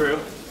coming through.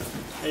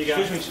 There you go.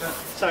 Excuse me,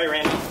 sorry,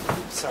 Randy.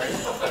 Sorry.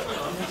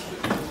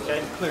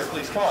 Okay. Clear,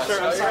 please. Come on.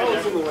 Sure, I'm sorry You're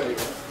always in the way.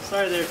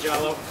 Sorry there,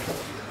 Jalo.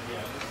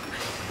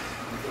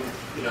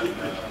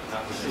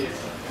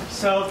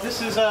 So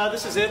this is it.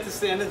 This is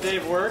the end of the day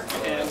of work,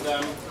 and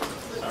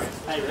sorry.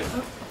 Hi, Rick.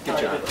 Good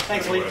job.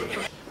 Thanks, Lee.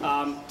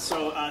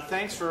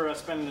 Thanks for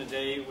spending the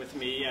day with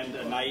me and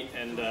a night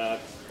and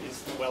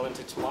well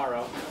into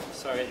tomorrow.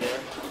 Sorry there.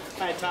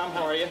 Hi, Tom.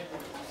 How are you?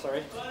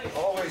 Sorry.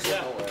 Always in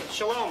the way.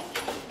 Shalom.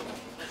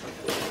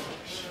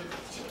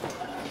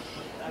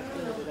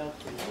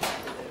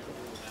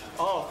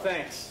 Oh,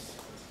 thanks.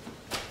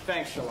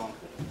 Thanks, Shalom.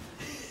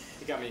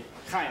 You got me.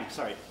 Chaim,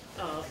 sorry.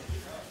 Oh.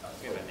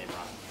 I got that name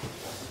wrong.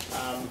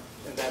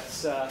 And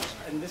that's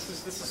and this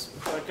is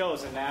how it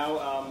goes. And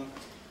now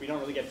we don't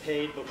really get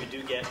paid, but we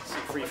do get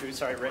some free food.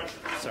 Sorry, Rick.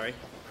 Sorry.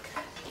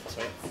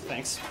 Sorry.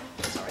 Thanks.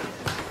 Sorry.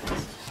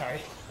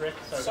 Sorry, Rick.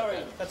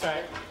 Sorry. That's all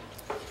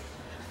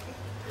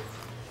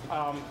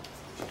right.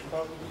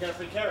 Well, we got a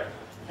free carrot.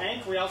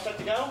 Hank, we all set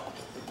to go?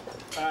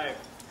 All right.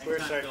 We're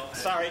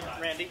sorry,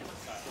 Randy.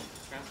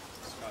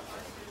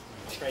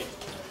 Great.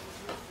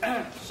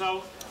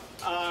 So,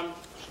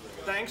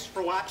 thanks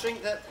for watching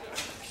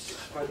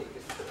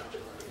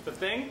the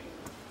thing,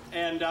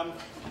 and we'll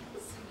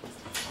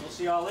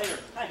see you all later.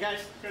 Hi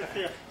guys, good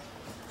here.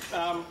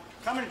 Come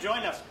and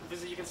join us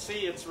because you can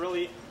see it's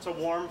a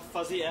warm,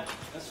 fuzzy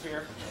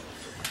atmosphere.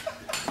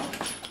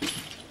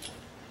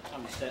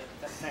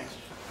 Thanks.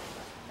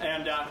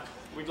 And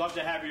we'd love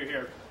to have you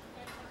here.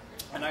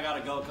 And I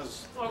gotta go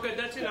because. Oh, good.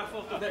 That's enough.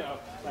 Oh,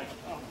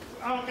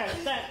 okay.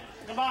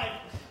 Goodbye.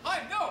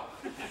 Hi, no.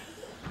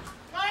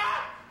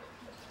 Ah!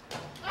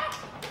 Ah!